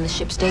found them in the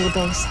ship's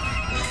database.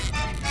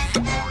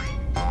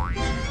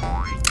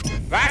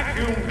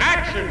 Vacuum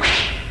action!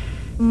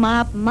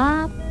 Mop,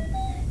 mop,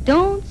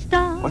 don't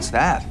stop. What's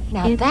that?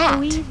 Now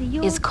that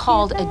is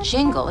called a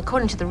jingle.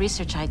 According to the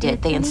research I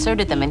did, they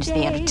inserted them into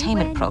the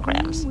entertainment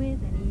programs.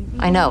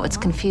 I know, it's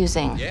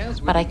confusing,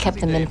 but I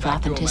kept them in for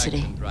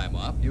authenticity.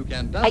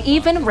 I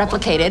even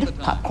replicated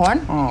popcorn.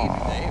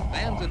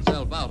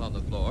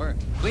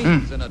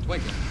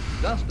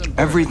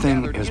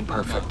 Everything is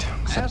perfect,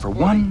 except for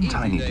one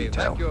tiny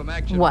detail.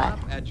 What?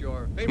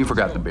 You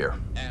forgot the beer.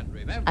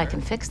 I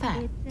can fix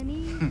that.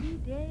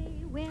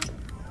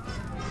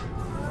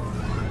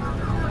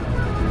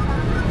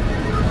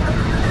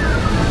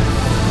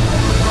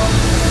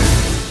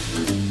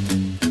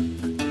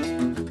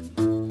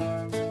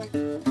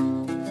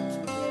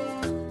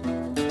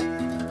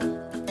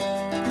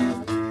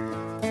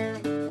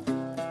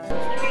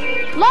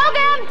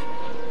 Logan!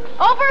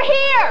 Over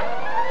here!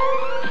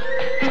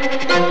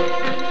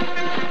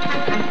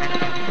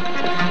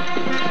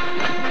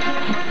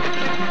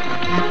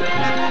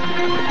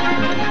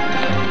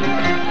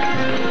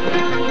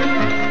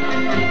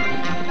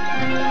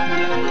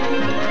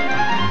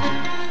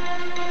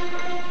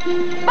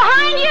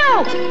 Behind you!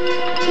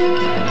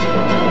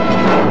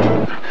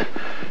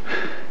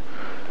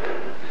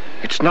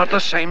 It's not the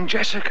same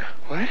Jessica.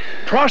 What?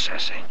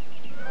 Processing.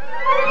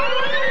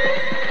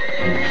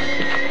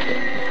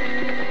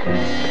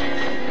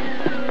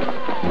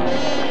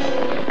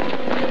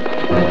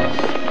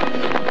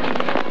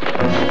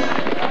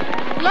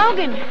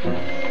 Logan,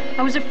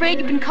 I was afraid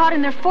you'd been caught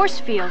in their force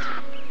field.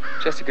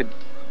 Jessica,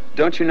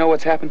 don't you know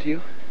what's happened to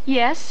you?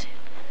 Yes,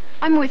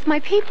 I'm with my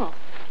people.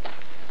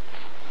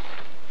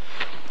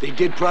 They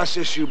did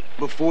process you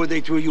before they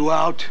threw you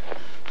out.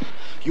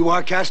 You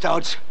are cast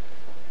outs.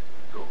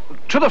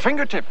 To the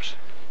fingertips.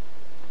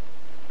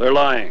 They're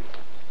lying.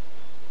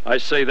 I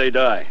say they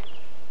die.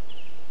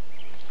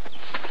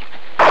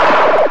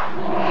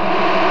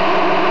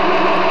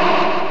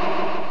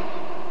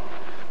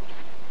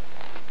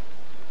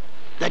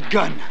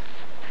 gun.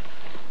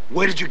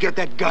 Where did you get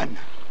that gun?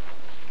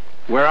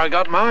 Where I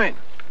got mine.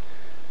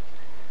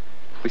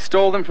 We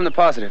stole them from the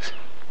positives.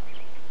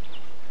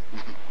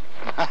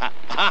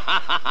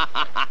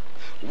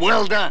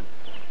 Well done.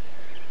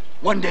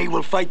 One day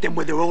we'll fight them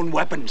with their own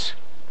weapons.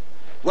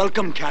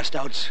 Welcome,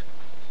 cast-outs.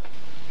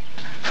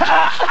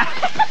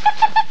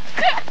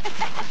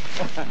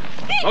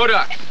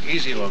 Modoc,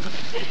 easy, Logan.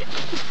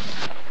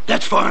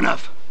 That's far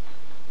enough.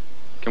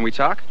 Can we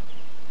talk?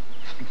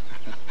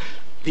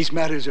 These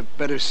matters are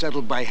better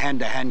settled by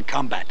hand-to-hand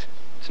combat.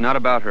 It's not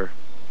about her.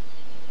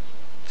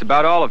 It's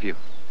about all of you.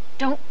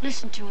 Don't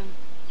listen to him.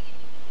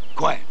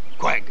 Quiet,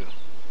 quiet, girl.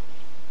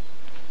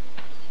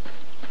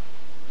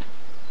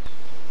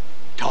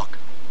 Talk.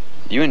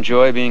 You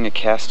enjoy being a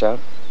cast-out?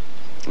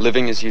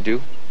 Living as you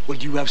do? Well,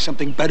 do you have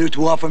something better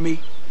to offer me?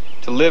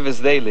 To live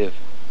as they live,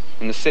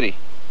 in the city.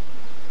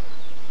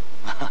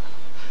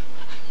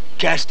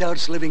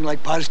 Cast-outs living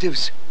like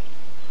positives?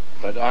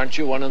 But aren't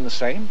you one and the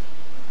same?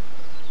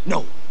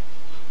 No.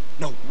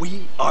 No,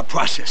 we are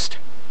processed.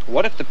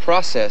 What if the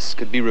process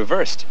could be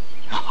reversed?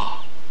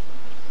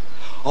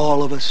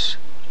 All of us,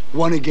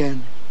 one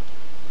again,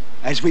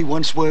 as we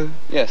once were?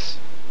 Yes.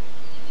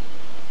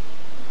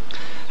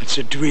 It's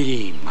a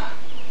dream.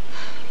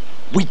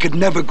 We could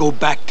never go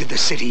back to the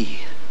city.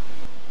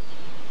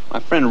 My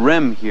friend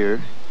Rem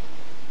here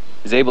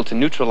is able to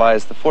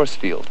neutralize the force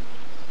field.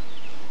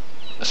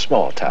 A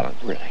small talent,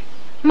 really.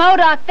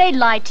 Modoc, they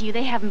lied to you.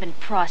 They haven't been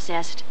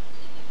processed.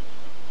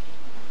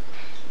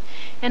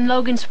 And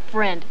Logan's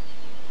friend.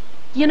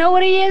 You know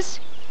what he is?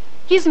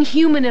 He isn't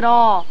human at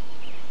all.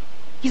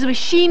 He's a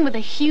machine with a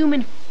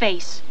human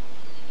face.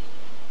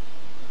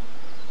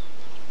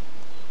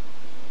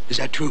 Is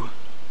that true?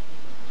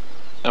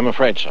 I'm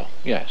afraid so,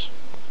 yes.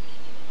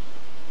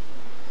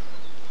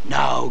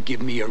 Now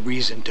give me a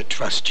reason to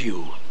trust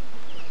you.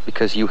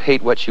 Because you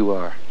hate what you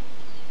are,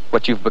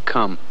 what you've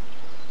become.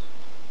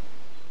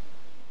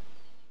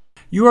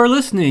 You are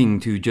listening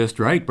to Just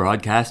Right,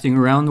 broadcasting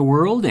around the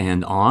world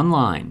and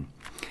online.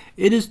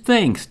 It is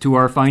thanks to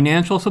our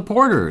financial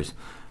supporters,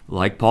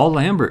 like Paul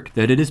Lambert,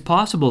 that it is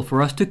possible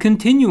for us to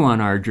continue on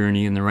our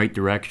journey in the right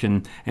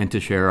direction and to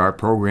share our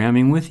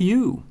programming with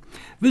you.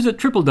 Visit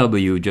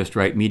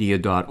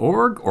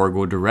www.justrightmedia.org or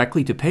go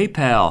directly to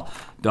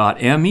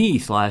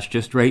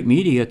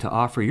paypal.me/justrightmedia to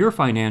offer your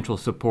financial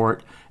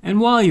support.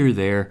 And while you're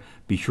there,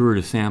 be sure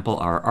to sample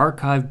our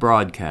archive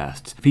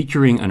broadcasts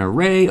featuring an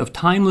array of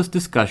timeless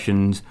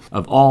discussions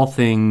of all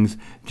things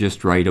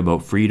just right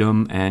about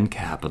freedom and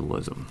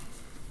capitalism.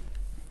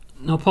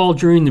 Now, Paul,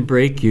 during the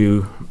break,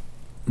 you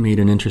made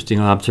an interesting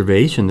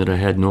observation that I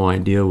had no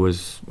idea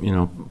was,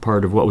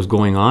 part of what was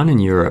going on in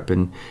Europe.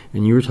 And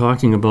you were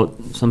talking about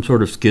some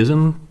sort of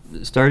schism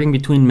starting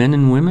between men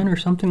and women or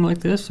something like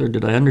this, or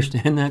did I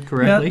understand that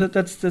correctly? Yeah,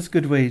 that's a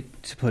good way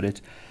to put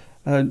it.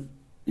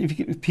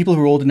 If people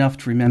who are old enough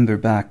to remember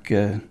back,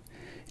 it's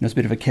a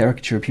bit of a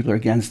caricature. People are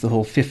against the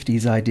whole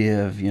 50s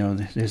idea of,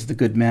 there's the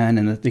good man,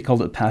 and they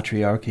called it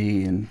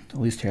patriarchy and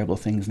all these terrible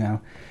things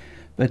now.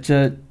 But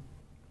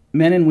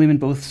men and women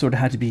both sort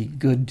of had to be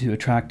good to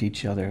attract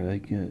each other.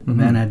 Like a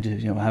man had to,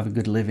 have a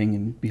good living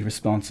and be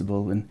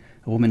responsible, and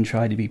a woman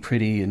tried to be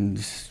pretty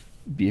and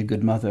be a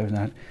good mother and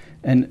that.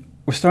 And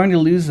we're starting to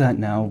lose that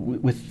now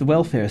with the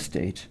welfare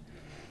state,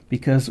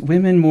 because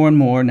women more and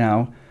more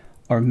now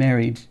are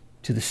married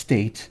to the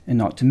state and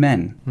not to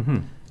men. Mm-hmm.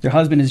 Their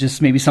husband is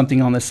just maybe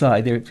something on the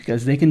side there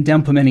because they can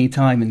dump him any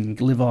time and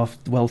live off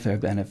the welfare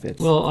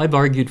benefits. Well, I've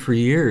argued for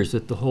years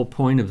that the whole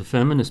point of the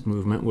feminist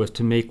movement was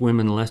to make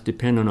women less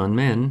dependent on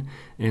men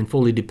and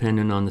fully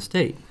dependent on the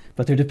state.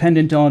 But they're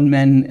dependent on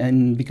men,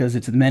 and because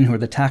it's the men who are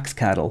the tax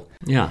cattle.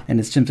 Yeah. And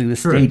it's simply the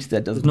state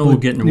that does,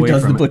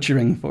 the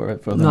butchering for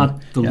them. Not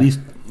the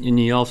least, and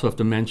you also have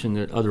to mention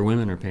that other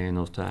women are paying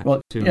those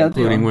taxes too,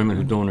 including women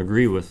who don't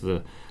agree with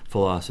the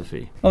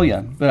philosophy. Oh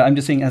yeah, but I'm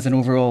just saying as an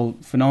overall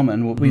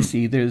phenomenon, what we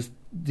see, there's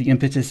the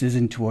impetus is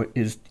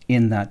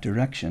in that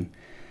direction.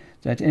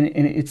 And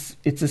it's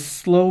a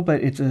slow,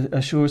 but it's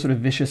a sure sort of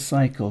vicious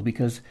cycle,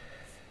 because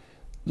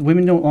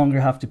women no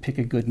longer have to pick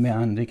a good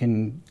man.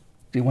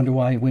 They wonder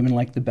why women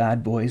like the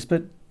bad boys,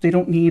 but they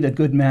don't need a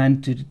good man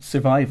to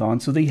survive on,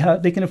 so they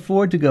can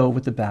afford to go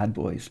with the bad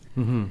boys.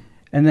 Mm-hmm.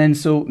 And then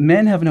so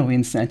men have no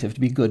incentive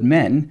to be good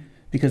men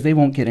because they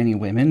won't get any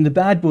women. The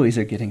bad boys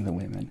are getting the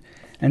women.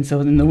 And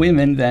so then the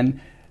women, then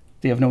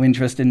they have no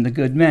interest in the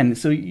good men.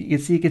 So you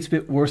see it gets a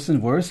bit worse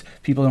and worse.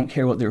 People don't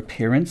care about their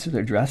appearance or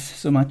their dress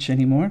so much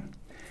anymore.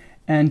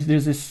 And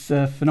there's this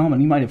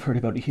phenomenon, you might have heard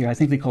about it here. I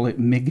think they call it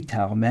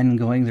MGTOW, men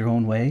going their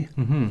own way.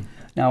 Mm-hmm.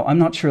 Now, I'm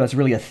not sure that's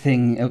really a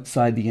thing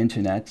outside the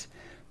internet,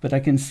 but I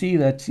can see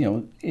that,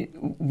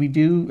 we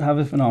do have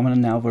a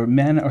phenomenon now where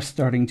men are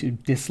starting to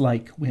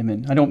dislike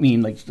women. I don't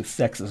mean like the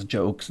sexist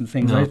jokes and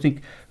things. No. I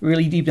think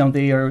really deep down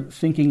they are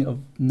thinking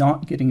of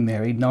not getting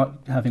married, not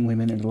having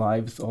women in their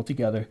lives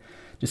altogether,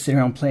 just sitting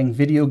around playing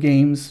video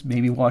games,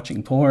 maybe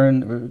watching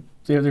porn, or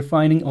they're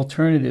finding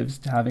alternatives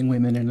to having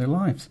women in their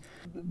lives.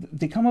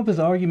 They come up with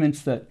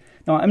arguments that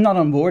Now, I'm not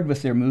on board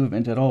with their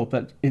movement at all,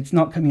 but it's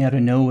not coming out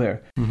of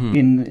nowhere.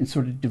 In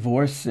sort of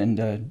divorce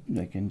and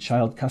like in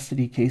child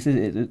custody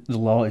cases, the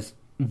law is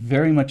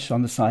very much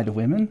on the side of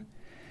women.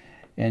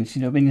 And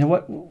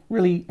what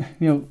really,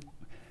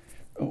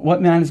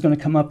 what man is going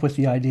to come up with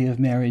the idea of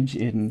marriage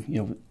in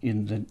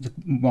the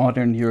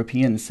modern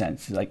European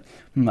sense? Like,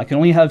 I can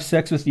only have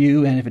sex with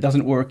you, and if it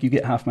doesn't work, you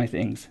get half my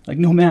things. Like,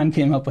 no man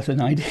came up with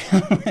an idea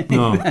like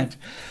that.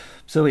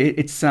 So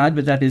it's sad,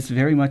 but that is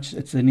very much,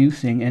 it's a new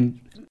thing. And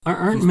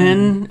aren't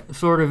men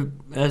sort of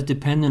as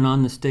dependent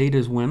on the state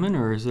as women,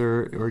 or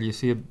do you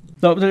see a...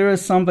 No, there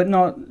is some, but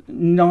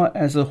not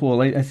as a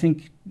whole. I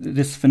think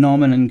this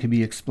phenomenon can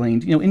be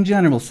explained, in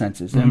general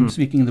senses. I'm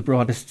speaking in the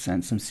broadest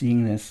sense. I'm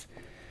seeing this.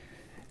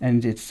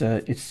 And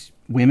it's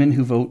women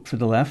who vote for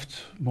the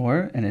left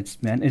more, and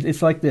it's men.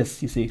 It's like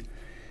this, you see.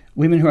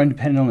 Women who are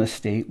dependent on the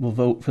state will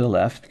vote for the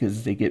left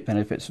because they get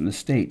benefits from the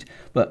state.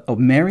 But a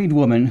married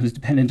woman who's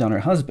dependent on her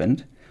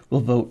husband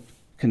will vote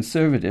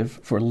conservative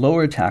for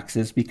lower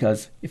taxes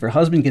because if her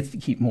husband gets to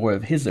keep more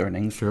of his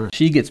earnings,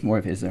 she gets more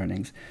of his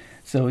earnings.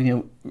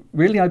 So,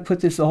 really I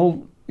put this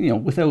all,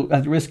 without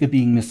at the risk of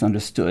being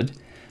misunderstood,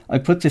 I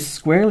put this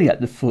squarely at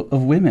the foot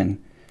of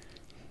women.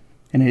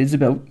 And it is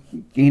about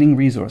gaining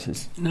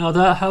resources.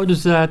 Now, how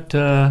does that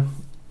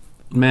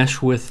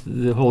mesh with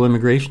the whole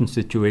immigration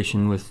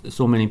situation with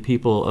so many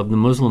people of the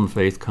Muslim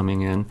faith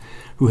coming in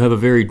who have a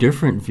very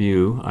different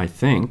view, I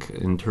think,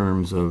 in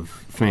terms of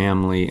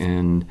family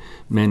and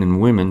men and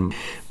women?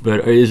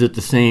 But is it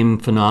the same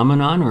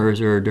phenomenon, or is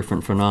there a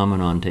different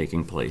phenomenon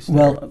taking place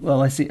there?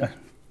 Well, I see.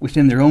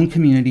 Within their own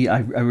community, I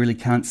really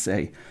can't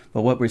say.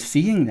 But what we're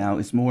seeing now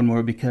is more and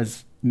more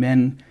because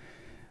being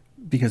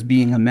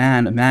a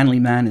manly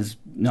man is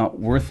not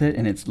worth it,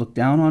 and it's looked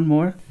down on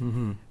more.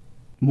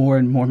 More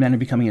and more men are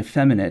becoming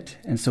effeminate,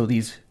 and so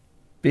these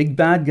big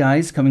bad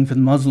guys coming from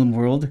the Muslim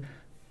world,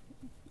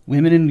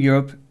 women in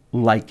Europe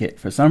like it.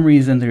 For some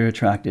reason, they're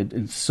attracted,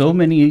 and so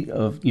many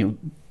of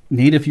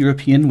native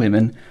European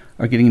women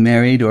are getting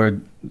married or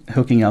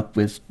hooking up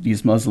with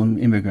these Muslim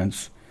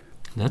immigrants.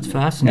 That's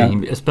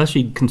fascinating,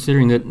 especially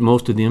considering that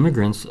most of the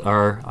immigrants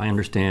are, I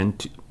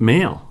understand,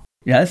 male.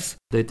 Yes,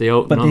 they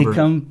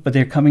outnumber. But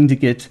they're coming to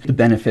get the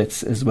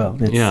benefits as well.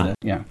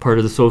 Part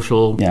of the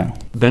social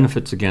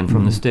benefits again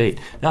from the state.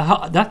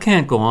 That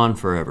can't go on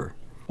forever.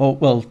 Oh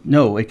well,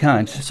 no, it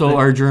can't. So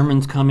are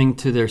Germans coming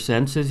to their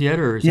senses yet,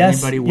 or is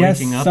anybody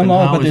waking up? Some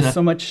are, but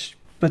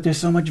there's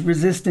so much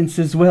resistance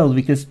as well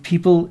because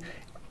people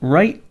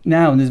right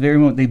now in this very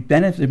moment they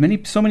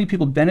benefit. So many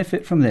people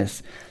benefit from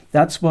this.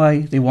 That's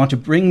why they want to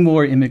bring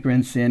more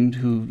immigrants in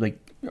who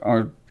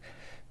are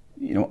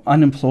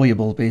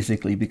unemployable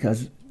basically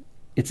because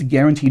it's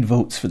guaranteed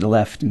votes for the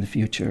left in the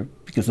future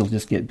because they'll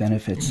just get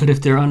benefits. But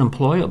if they're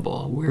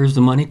unemployable, where's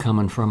the money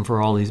coming from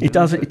for all these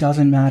benefits? It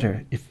doesn't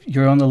matter. If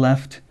you're on the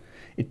left,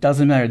 it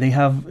doesn't matter. They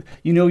have,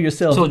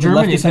 yourself. So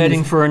Germany's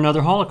heading for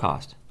another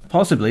Holocaust?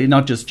 Possibly,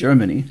 not just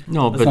Germany.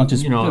 No, but not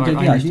just, I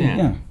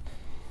understand.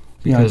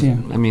 Because,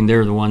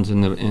 they're the ones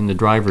in the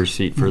driver's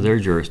seat for their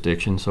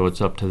jurisdiction, so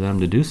it's up to them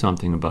to do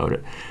something about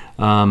it.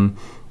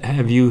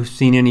 Have you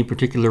seen any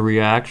particular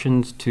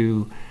reactions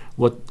to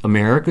what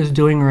America's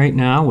doing right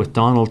now with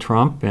Donald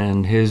Trump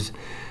and his,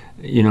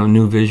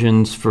 new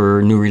visions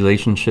for new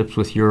relationships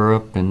with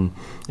Europe and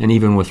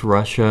even with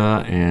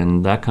Russia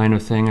and that kind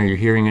of thing? Are you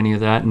hearing any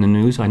of that in the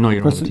news? I know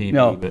you don't have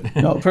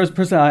TV.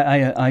 Personally,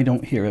 I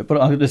don't hear it. But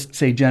I'll just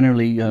say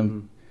generally,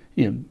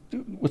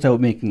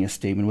 without making a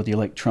statement, whether you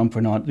like Trump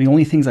or not, the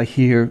only things I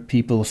hear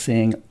people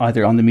saying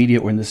either on the media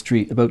or in the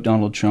street about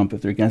Donald Trump,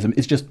 if they're against him,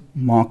 it's just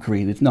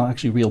mockery. It's not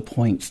actually real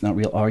points, not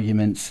real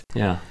arguments.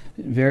 Yeah.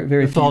 Very,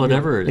 very. That's all it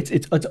ever is.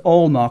 It's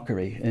all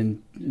mockery,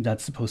 and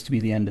that's supposed to be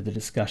the end of the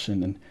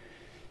discussion. And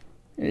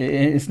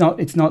it's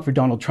not for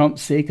Donald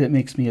Trump's sake that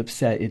makes me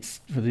upset.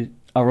 It's for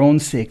our own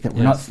sake that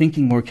we're not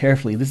thinking more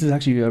carefully. This is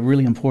actually a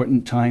really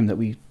important time that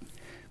we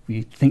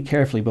think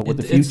carefully about what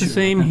the future. It's the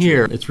same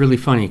here. It's really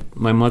funny.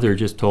 My mother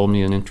just told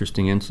me an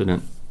interesting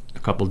incident a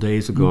couple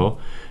days ago.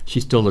 She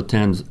still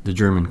attends the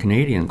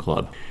German-Canadian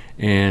Club,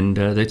 and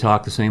they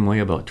talk the same way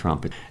about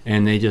Trump.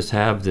 And they just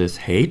have this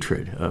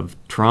hatred of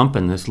Trump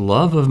and this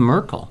love of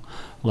Merkel.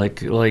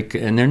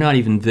 And they're not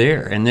even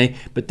there.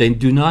 But they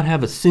do not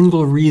have a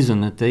single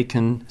reason that they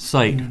can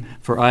cite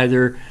for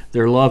either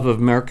their love of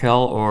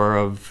Merkel or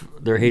of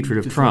their hatred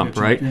of Trump,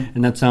 right? Yeah.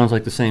 And that sounds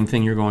like the same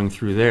thing you're going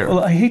through there.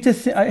 Well, I hate to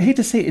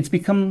say it's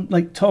become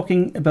like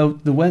talking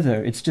about the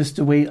weather. It's just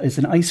a way. It's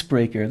an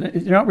icebreaker.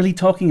 They're not really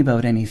talking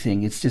about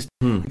anything. It's just,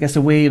 I guess,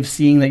 a way of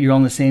seeing that you're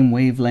on the same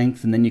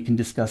wavelength, and then you can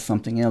discuss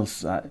something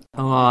else. I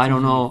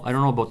don't know. I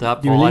don't know about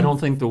that, Paul. Really? I don't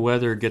think the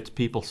weather gets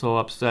people so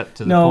upset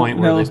to the point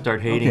where they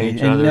start hating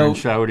each other and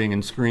shouting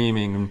and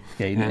screaming and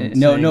saying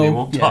they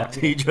won't talk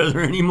to each other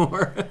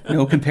anymore.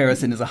 No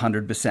comparison is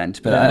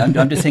 100%, but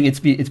I'm just saying it's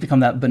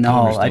become that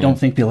banal. I don't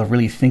think people are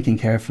really thinking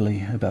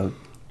carefully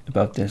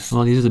about this.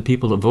 Well, these are the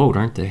people that vote,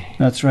 aren't they?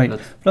 That's right.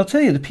 But I'll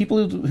tell you, the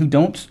people who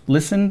don't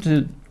listen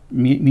to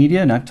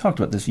media, and I've talked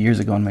about this years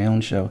ago on my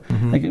own show.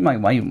 Mm-hmm. Like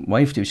my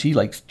wife too. She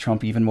likes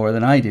Trump even more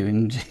than I do,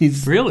 and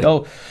she's really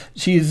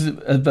she's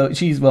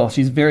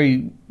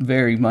very,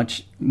 very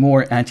much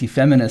more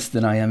anti-feminist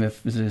than I am,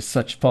 if there's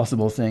such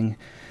possible thing.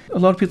 A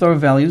lot of people are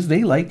values.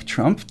 They like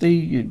Trump.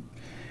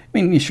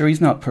 Sure,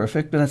 he's not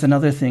perfect, but that's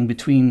another thing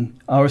between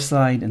our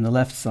side and the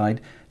left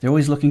side. They're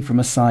always looking for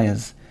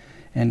messiahs,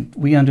 and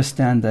we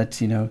understand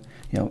that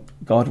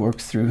God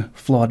works through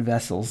flawed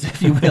vessels,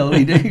 if you will.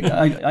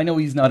 I know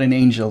he's not an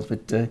angel,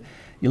 but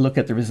you look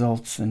at the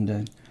results,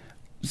 and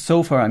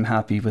so far I'm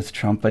happy with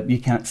Trump, but you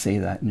can't say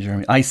that in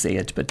Germany. I say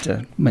it, but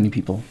many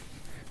people,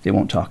 they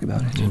won't talk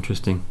about it.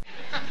 Interesting.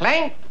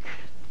 Clank,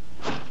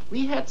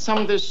 we had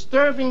some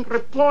disturbing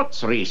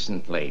reports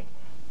recently.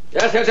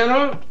 Yes, Herr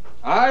General.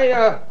 I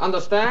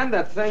understand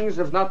that things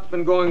have not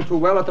been going too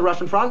well at the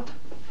Russian front.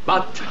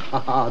 But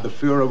the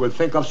Führer will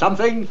think of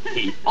something.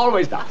 He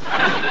always does.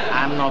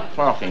 I'm not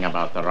talking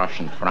about the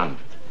Russian front.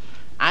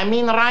 I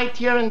mean right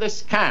here in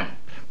this camp.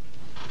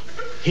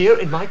 Here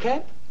in my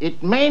camp?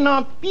 It may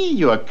not be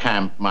your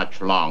camp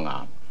much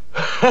longer.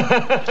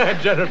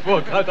 General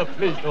Burkhalter,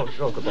 please don't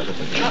joke about it.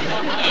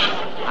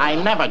 I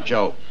never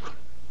joke.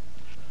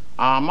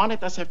 Our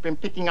monitors have been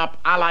picking up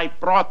Allied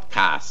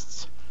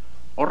broadcasts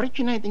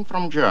originating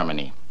from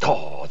Germany.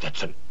 Oh,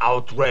 that's an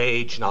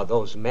outrage. Now,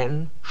 those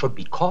men should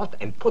be caught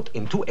and put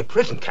into a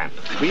prison camp.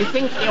 We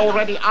think they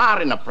already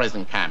are in a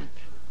prison camp.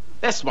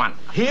 This one.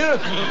 Here?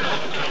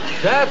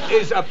 That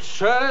is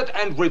absurd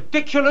and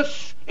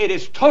ridiculous. It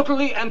is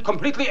totally and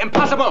completely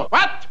impossible.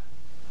 What?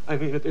 I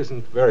mean, it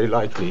isn't very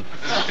likely.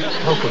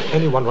 How could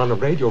anyone run a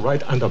radio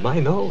right under my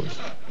nose?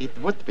 It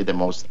would be the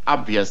most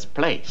obvious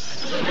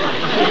place.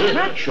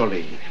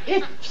 Naturally,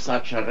 if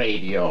such a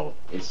radio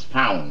is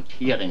found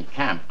here in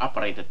camp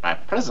operated by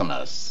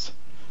prisoners,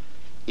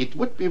 it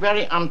would be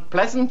very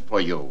unpleasant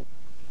for you.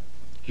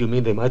 You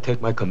mean they might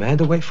take my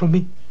command away from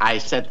me? I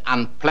said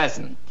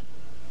unpleasant,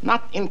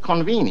 not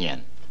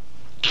inconvenient.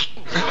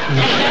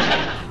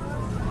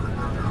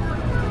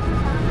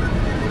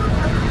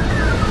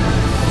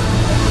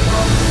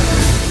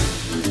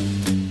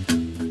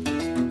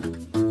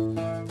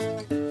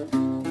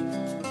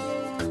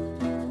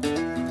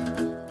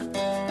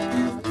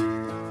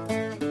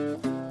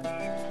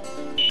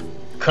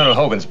 Colonel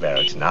Hogan's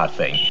barracks,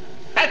 nothing.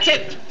 That's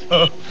it!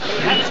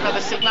 That's where the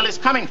signal is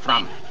coming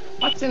from.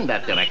 What's in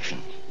that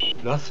direction?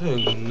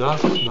 Nothing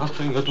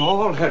at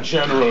all, Herr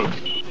General.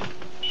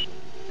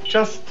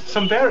 Just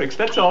some barracks,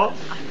 that's all.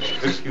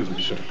 Excuse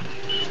me, sir.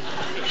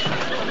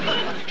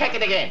 Check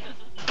it again.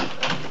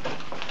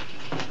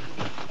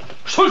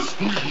 Schultz!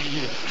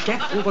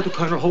 Get over to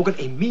Colonel Hogan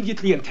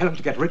immediately and tell him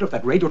to get rid of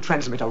that radio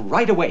transmitter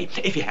right away,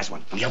 if he has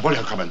one. Jawohl,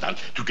 Herr Kommandant.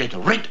 To get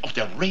rid of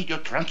the radio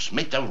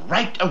transmitter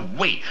right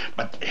away.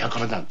 But, Herr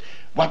Kommandant,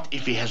 what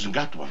if he hasn't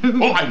got one?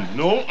 Oh,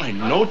 I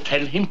know.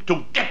 Tell him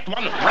to get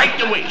one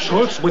right away.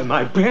 Schultz, with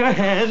my bare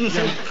hands.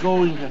 I'm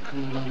going, Herr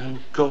Kommandant, I'm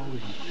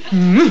going.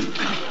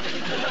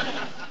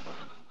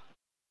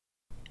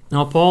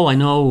 Now, Paul, I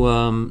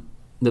know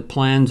that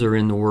plans are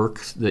in the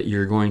works that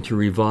you're going to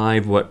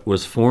revive what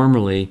was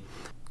formerly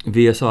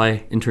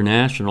VSI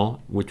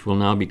International, which will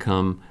now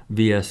become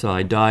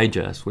VSI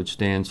Digest, which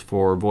stands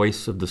for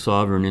Voice of the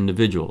Sovereign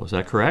Individual. Is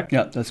that correct?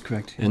 Yeah, that's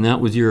correct. And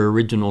that was your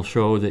original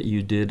show that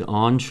you did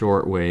on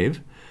shortwave.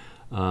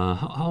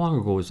 How long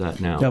ago was that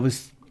now? That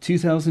was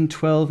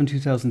 2012 and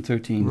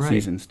 2013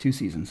 seasons, 2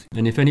 seasons.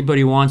 And if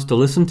anybody wants to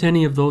listen to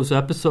any of those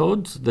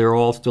episodes, they're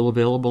all still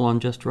available on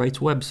Just Right's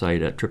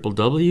website at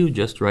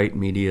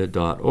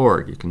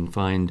www.justrightmedia.org. You can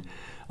find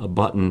a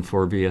button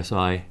for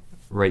VSI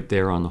right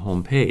there on the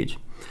home page.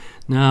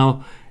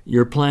 Now,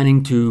 you're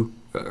planning to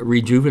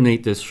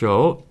rejuvenate this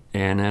show,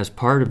 and as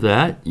part of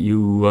that,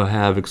 you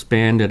have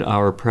expanded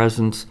our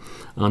presence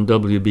on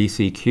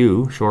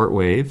WBCQ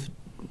shortwave.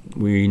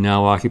 We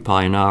now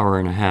occupy an hour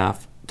and a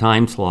half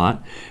time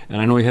slot,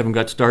 and I know you haven't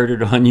got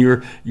started on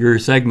your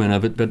segment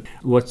of it, but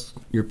what's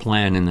your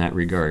plan in that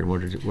regard?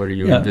 What do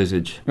you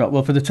envisage?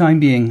 Well, for the time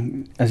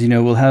being, as you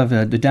know, we'll have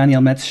the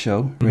Danielle Metz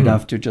show right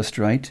after Just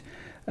Right,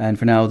 and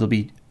for now there'll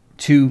be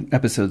 2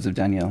 episodes of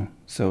Danielle.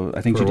 So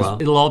I think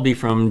it'll all be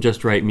from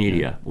Just Right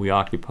Media. We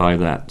occupy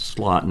that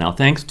slot now,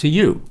 thanks to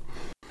you.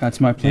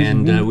 That's my pleasure.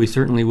 And we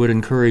certainly would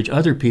encourage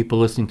other people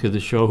listening to the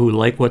show who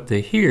like what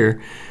they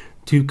hear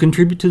to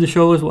contribute to the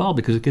show as well,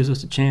 because it gives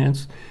us a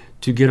chance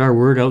to get our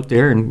word out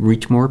there and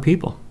reach more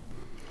people.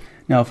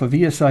 Now, for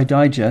VSI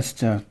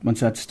Digest, once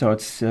that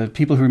starts,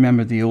 people who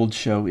remember the old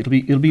show,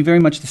 it'll be very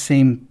much the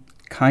same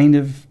kind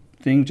of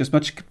thing, just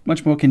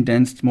much more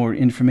condensed, more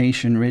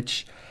information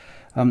rich.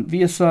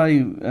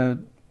 VSI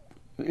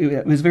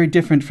it was very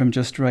different from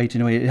Just Right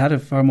in a way. It had a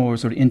far more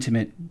sort of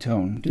intimate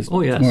tone, just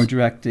more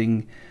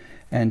directing,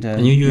 and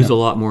you use a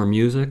lot more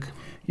music.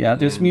 Yeah,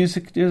 there's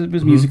music.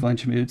 There's musical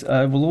interludes.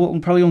 We'll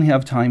probably only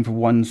have time for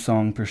 1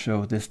 song per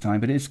show this time,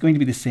 but it's going to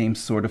be the same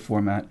sort of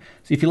format.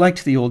 So if you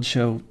liked the old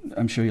show,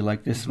 I'm sure you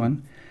like this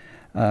one.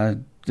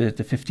 The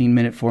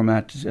 15-minute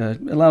format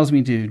allows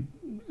me to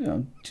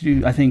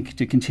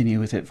continue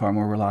with it far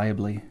more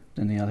reliably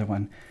than the other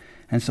one.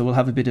 And so we'll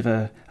have a bit of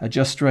a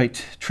Just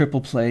Right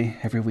triple play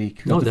every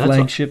week. Oh, the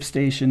flagship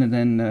station, and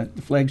then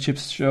the flagship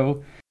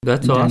show.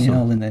 That's and awesome.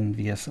 Danielle, and then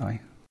VSI.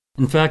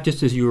 In fact,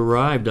 just as you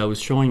arrived, I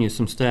was showing you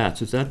some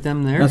stats. Is that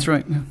them there? That's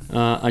right.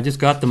 Yeah. I just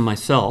got them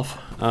myself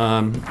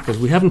because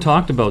we haven't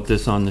talked about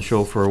this on the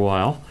show for a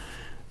while.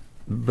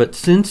 But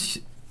since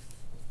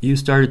you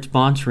started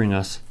sponsoring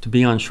us to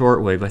be on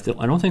shortwave,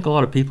 I don't think a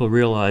lot of people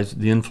realize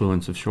the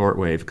influence of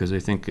shortwave because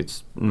they think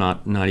it's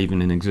not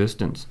even in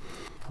existence.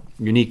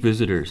 Unique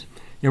visitors.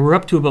 Yeah, we're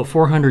up to about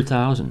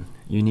 400,000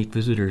 unique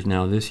visitors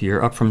now this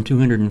year, up from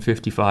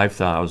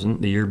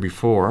 255,000 the year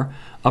before,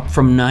 up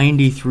from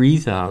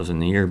 93,000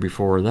 the year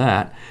before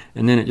that,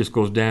 and then it just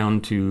goes down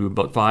to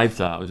about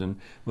 5,000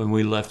 when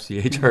we left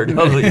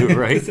CHRW,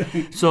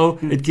 right? So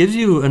it gives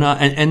you and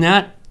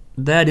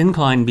that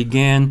incline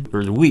began,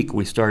 or the week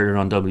we started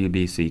on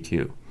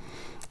WBCQ.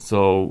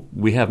 So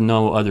we have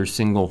no other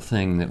single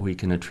thing that we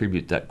can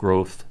attribute that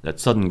growth, that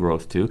sudden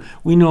growth to.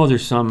 We know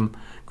there's some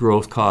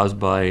growth caused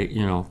by,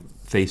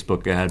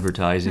 Facebook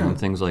advertising and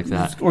things like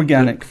that. It's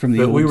organic from the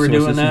old But we were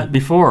sources. doing that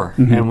before,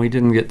 and we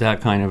didn't get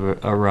that kind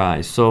of a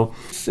rise. So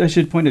I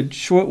should point out,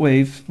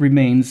 shortwave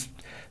remains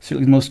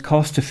certainly the most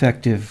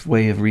cost-effective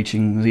way of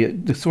reaching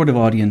the sort of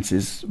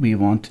audiences we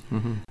want.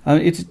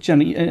 It's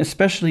generally,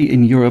 especially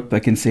in Europe, I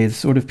can say the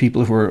sort of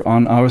people who are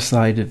on our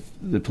side of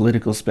the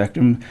political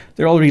spectrum,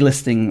 they're already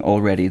listening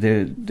already.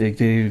 They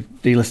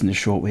listen to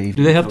shortwave.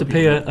 Do they have to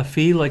pay a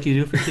fee like you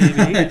do for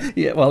TV?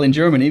 Yeah, well, in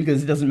Germany,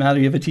 because it doesn't matter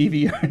if you have a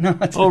TV or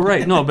not. Oh,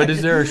 right. No, but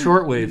is there a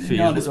shortwave fee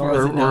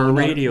or a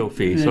radio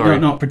fee? Sorry.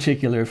 Not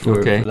particular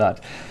for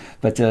that.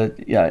 But,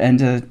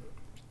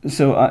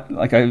 so,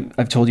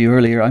 I've told you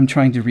earlier, I'm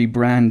trying to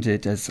rebrand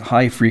it as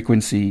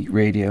high-frequency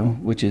radio,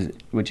 which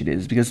it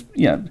is, because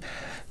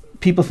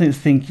people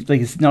think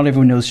like it's not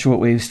everyone knows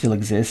shortwave still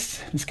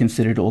exists. It's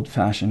considered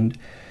old-fashioned,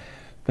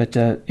 but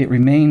it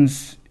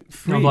remains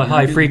free. No, by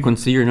high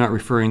frequency, you're not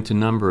referring to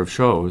number of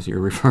shows.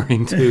 You're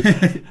referring to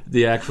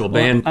the actual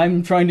band.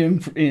 I'm trying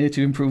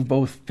to improve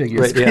both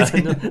figures. Right,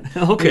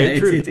 yeah. Okay,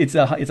 true. It's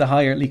a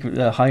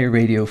higher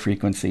radio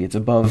frequency. It's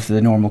above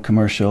the normal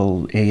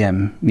commercial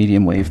AM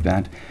medium wave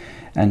band,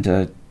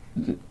 and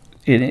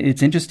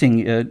it's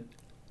interesting.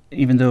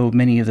 Even though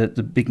many of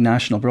the big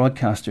national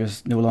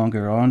broadcasters no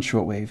longer are on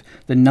shortwave,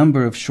 the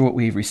number of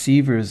shortwave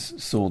receivers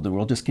sold in the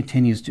world just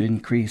continues to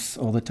increase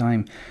all the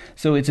time.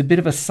 So it's a bit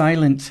of a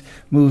silent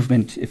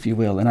movement, if you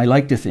will, and I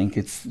like to think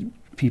it's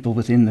people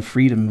within the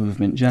freedom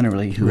movement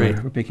generally who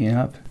are picking it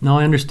up. Now,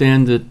 I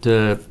understand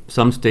that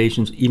some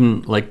stations,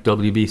 even like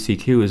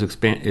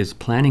WBCQ, is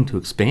planning to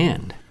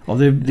expand. Oh,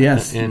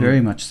 yes,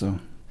 very much so.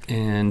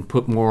 And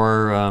put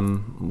more,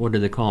 what do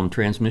they call them,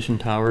 transmission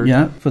towers?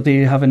 Yeah, but they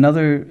have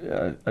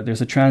another,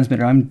 there's a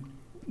transmitter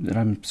that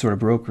I'm sort of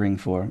brokering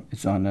for.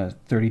 It's on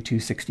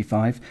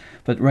 3265.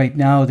 But right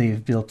now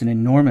they've built an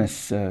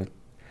enormous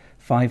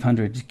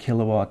 500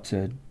 kilowatt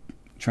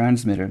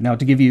transmitter. Now,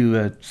 to give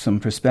you some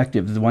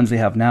perspective, the ones they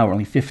have now are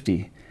only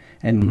 50.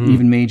 And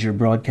even major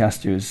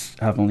broadcasters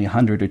have only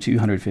 100 or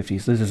 250.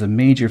 So this is a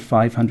major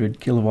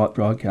 500 kilowatt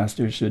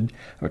broadcaster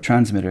or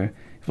transmitter.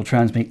 It will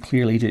transmit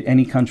clearly to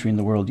any country in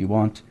the world you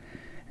want,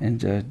 and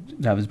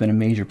that has been a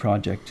major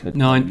project.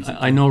 Now,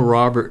 I know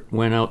Robert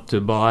went out to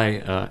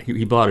buy,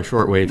 he bought a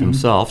shortwave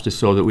himself just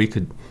so that we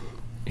could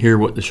hear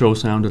what the show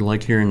sounded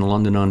like here in the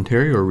London,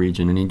 Ontario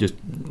region, and he just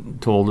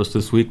told us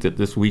this week that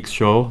this week's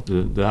show,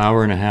 the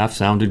hour and a half,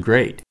 sounded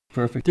great.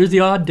 Perfect. There's the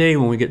odd day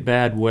when we get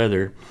bad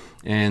weather,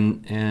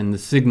 and the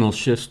signal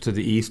shifts to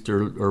the east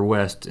or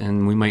west,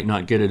 and we might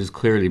not get it as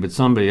clearly, but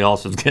somebody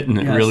else is getting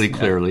it really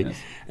clearly. Yes.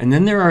 And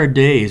then there are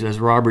days, as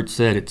Robert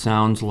said, it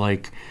sounds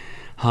like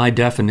high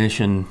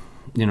definition,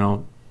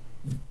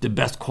 the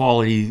best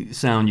quality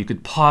sound you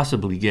could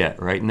possibly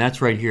get, right? And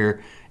that's right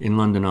here in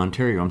London,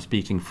 Ontario. I'm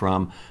speaking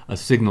from a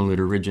signal that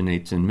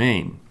originates in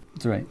Maine.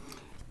 That's right.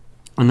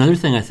 Another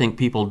thing I think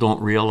people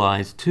don't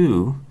realize,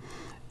 too,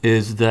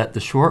 is that the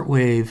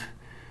shortwave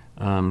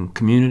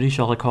community,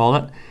 shall I call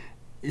it,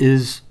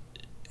 is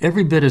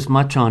every bit as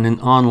much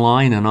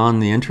online and on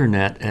the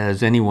internet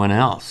as anyone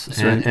else,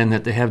 and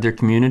that they have their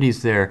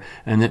communities there,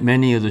 and that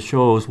many of the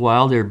shows,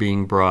 while they're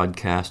being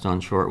broadcast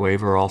on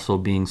shortwave, are also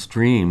being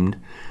streamed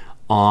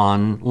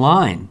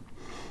online.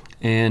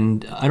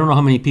 And I don't know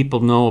how many people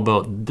know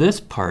about this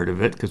part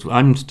of it, because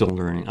I'm still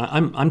learning.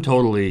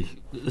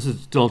 This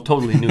is still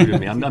totally new to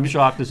me. I'm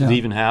shocked this is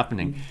even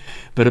happening.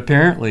 But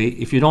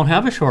apparently, if you don't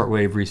have a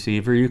shortwave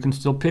receiver, you can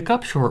still pick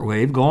up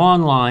shortwave, go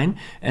online,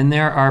 and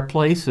there are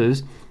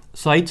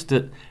sites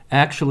that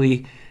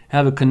actually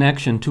have a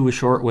connection to a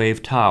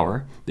shortwave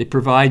tower. They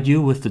provide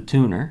you with the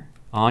tuner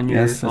on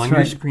your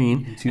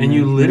screen, and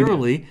you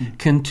literally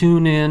can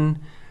tune in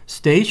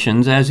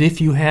stations as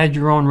if you had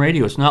your own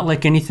radio. It's not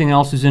like anything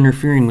else is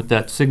interfering with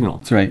that signal.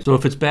 That's right. So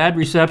if it's bad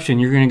reception,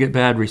 you're going to get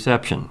bad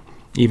reception,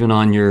 even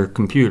on your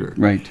computer.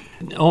 Right.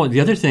 Oh, the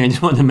other thing I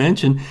just wanted to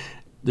mention,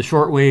 the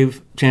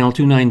shortwave channel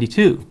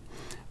 292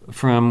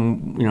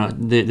 from,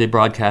 they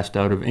broadcast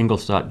out of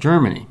Ingolstadt,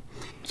 Germany.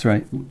 That's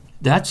right.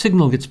 that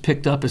signal gets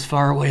picked up as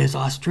far away as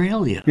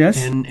Australia.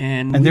 Yes.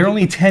 And they're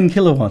only 10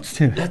 kilowatts,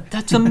 too.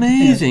 That's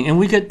amazing. And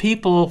we get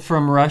people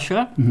from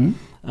Russia.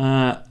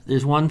 Mm-hmm.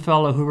 There's one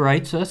fellow who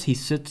writes us. He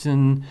sits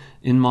in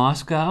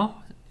Moscow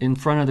in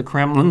front of the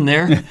Kremlin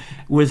there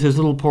with his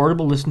little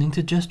portable listening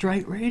to Just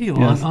Right Radio.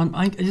 Yes.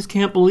 I just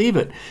can't believe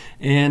it.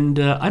 And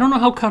I don't know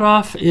how cut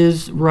off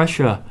is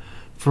Russia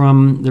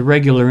from the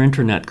regular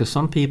internet, because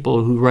some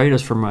people who write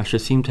us from Russia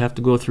seem to have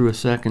to go through a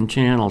second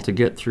channel to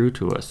get through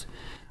to us.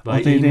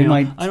 Well, they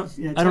might. I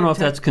don't know if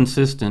that's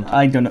consistent.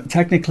 I don't know.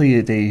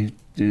 Technically,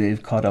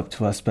 they've caught up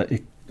to us, but I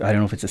don't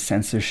know if it's a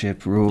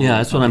censorship rule. Yeah,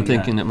 that's what I'm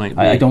thinking it might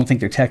be. I don't think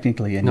they're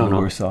technically any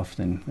worse off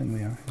than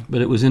we are.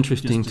 But it was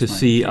interesting to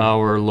see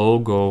our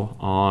logo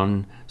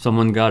on.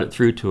 Someone got it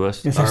through to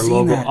us. Yes, our I've seen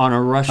logo that. on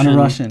a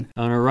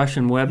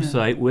Russian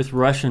website with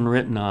Russian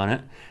written on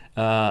it,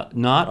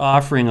 not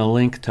offering a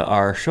link to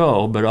our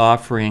show, but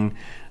offering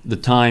the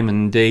time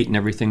and date and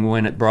everything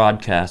when it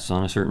broadcasts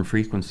on a certain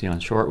frequency on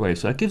shortwave.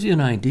 So that gives you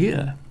an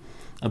idea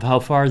of how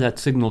far that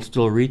signal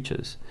still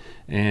reaches.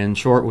 And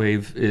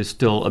shortwave is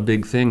still a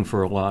big thing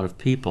for a lot of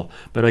people.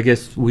 But I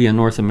guess we in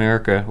North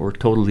America, we're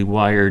totally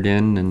wired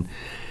in. And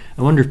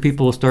I wonder if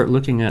people will start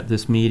looking at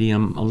this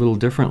medium a little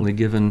differently,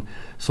 given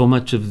so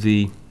much of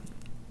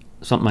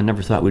something I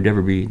never thought we'd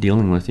ever be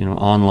dealing with,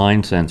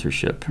 online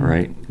censorship,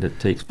 right, that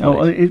takes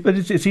place. But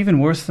it's even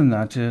worse than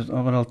that.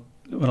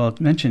 What I'll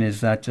mention is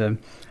that,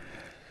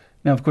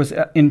 now, of course,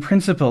 in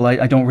principle,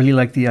 I don't really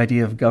like the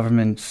idea of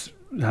governments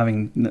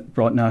having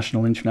brought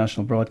national,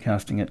 international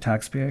broadcasting at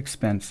taxpayer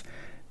expense.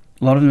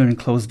 A lot of them have been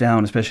closed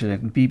down, especially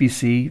like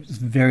BBC is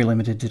very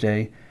limited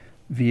today.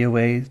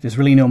 VOA, there's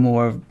really no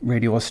more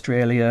Radio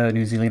Australia,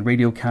 New Zealand.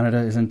 Radio Canada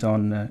isn't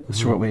on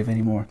shortwave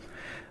anymore.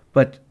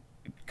 But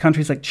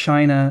countries like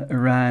China,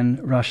 Iran,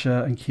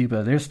 Russia, and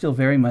Cuba, they're still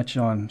very much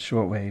on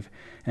shortwave.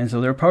 And so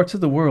there are parts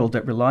of the world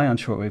that rely on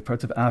shortwave,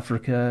 parts of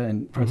Africa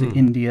and parts of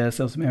India,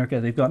 South America.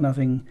 They've got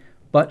nothing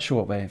but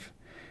shortwave.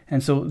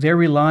 And so they're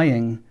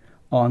relying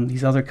on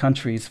these other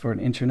countries for an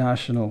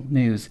international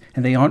news,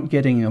 and they aren't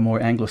getting a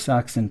more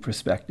Anglo-Saxon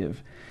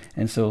perspective.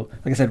 And so,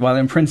 like I said, while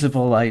in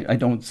principle I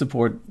don't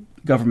support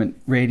government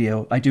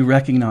radio, I do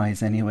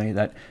recognize anyway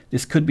that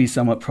this could be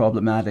somewhat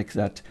problematic,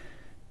 that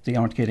they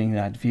aren't getting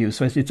that view.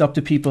 So it's up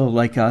to people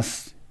like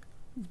us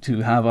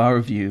to have our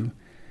view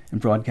and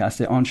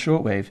broadcast it on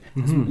shortwave.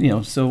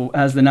 So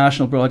as the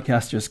national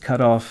broadcasters cut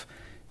off,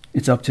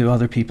 it's up to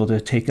other people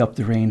to take up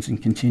the reins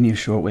and continue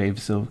shortwave.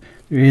 So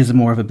there is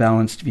more of a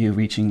balanced view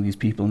reaching these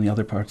people in the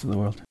other parts of the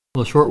world.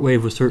 Well,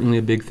 shortwave was certainly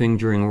a big thing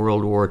during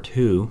World War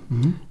II.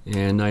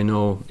 And I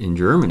know in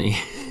Germany,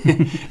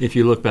 if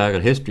you look back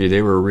at history,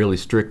 they were really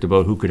strict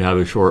about who could have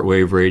a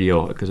shortwave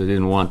radio, because they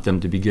didn't want them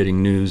to be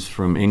getting news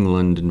from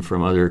England and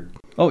from other...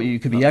 Oh, you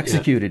could be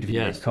executed if you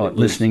get caught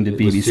listening to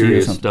BBC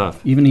or something.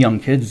 Stuff. Even young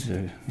kids.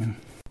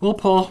 Well,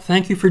 Paul,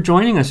 thank you for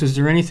joining us. Is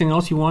there anything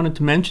else you wanted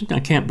to mention? I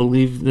can't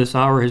believe this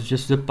hour has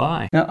just zipped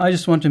by. Now, I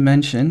just want to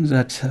mention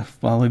that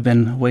while we've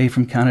been away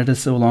from Canada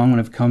so long, when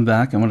I've come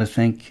back, I want to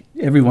thank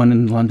everyone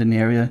in the London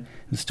area,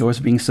 the stores,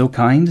 for being so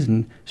kind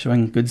and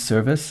showing good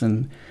service.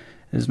 And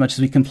as much as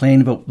we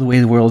complain about the way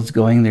the world's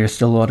going, there's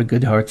still a lot of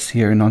good hearts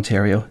here in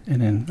Ontario,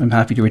 and I'm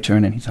happy to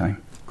return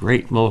anytime.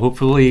 Great. Well,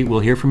 hopefully we'll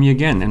hear from you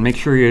again, and make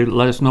sure you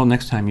let us know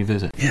next time you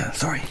visit. Yeah,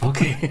 sorry.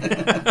 Okay.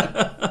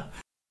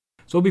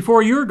 So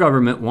before your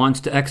government wants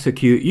to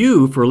execute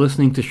you for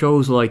listening to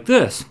shows like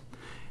this,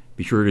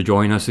 be sure to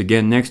join us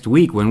again next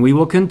week when we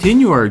will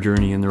continue our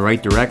journey in the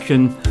right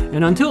direction.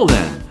 And until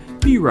then,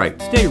 be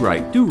right, stay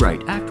right, do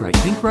right, act right,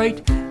 think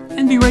right,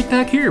 and be right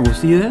back here. We'll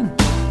see you then.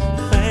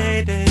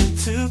 Fade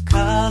into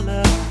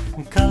color,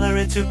 and color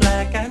into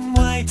black and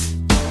white.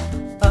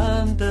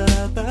 Under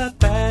the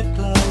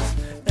bedclothes,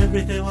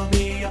 everything will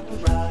be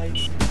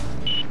alright.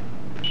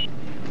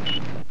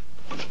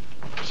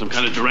 Some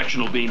kind of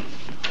directional beam.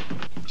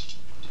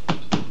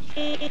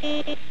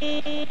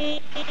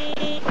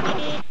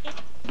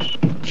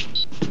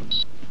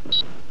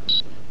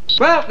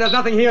 Well, there's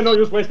nothing here. No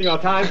use wasting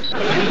our time.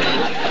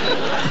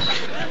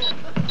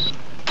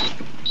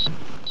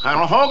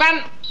 Colonel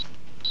Hogan,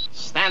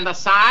 stand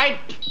aside.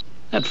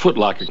 That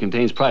footlocker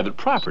contains private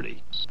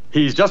property.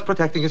 He's just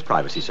protecting his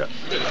privacy, sir.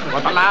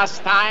 For the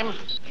last time,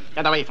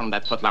 get away from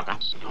that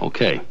footlocker.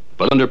 Okay,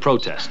 but under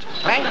protest.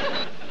 Frank,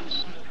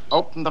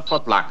 open the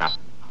footlocker.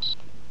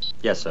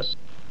 Yes, sir.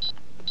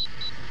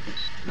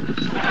 You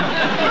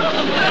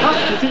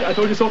see, I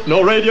told you so.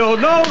 No radio,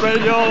 no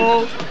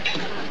radio.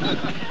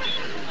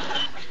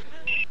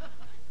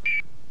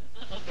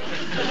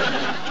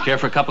 Care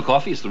for a cup of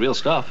coffee? It's the real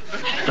stuff.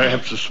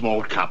 Perhaps a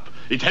small cup.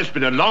 It has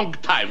been a long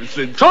time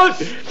since...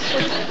 Schultz!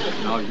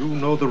 Now, you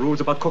know the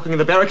rules about cooking in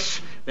the barracks.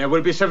 There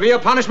will be severe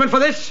punishment for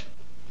this.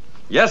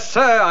 Yes,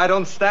 sir, I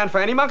don't stand for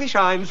any monkey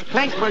shines.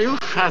 Plank, will you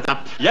shut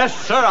up? Yes,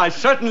 sir, I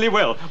certainly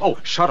will. Oh,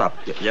 shut up.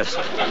 Yes,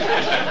 sir.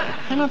 I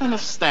cannot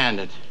understand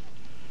it.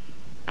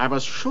 I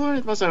was sure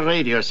it was a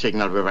radio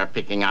signal we were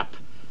picking up.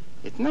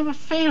 It never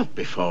failed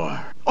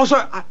before. Oh,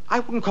 sir, I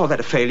wouldn't call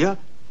that a failure.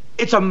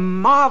 It's a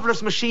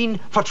marvelous machine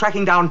for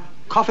tracking down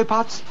coffee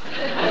pots.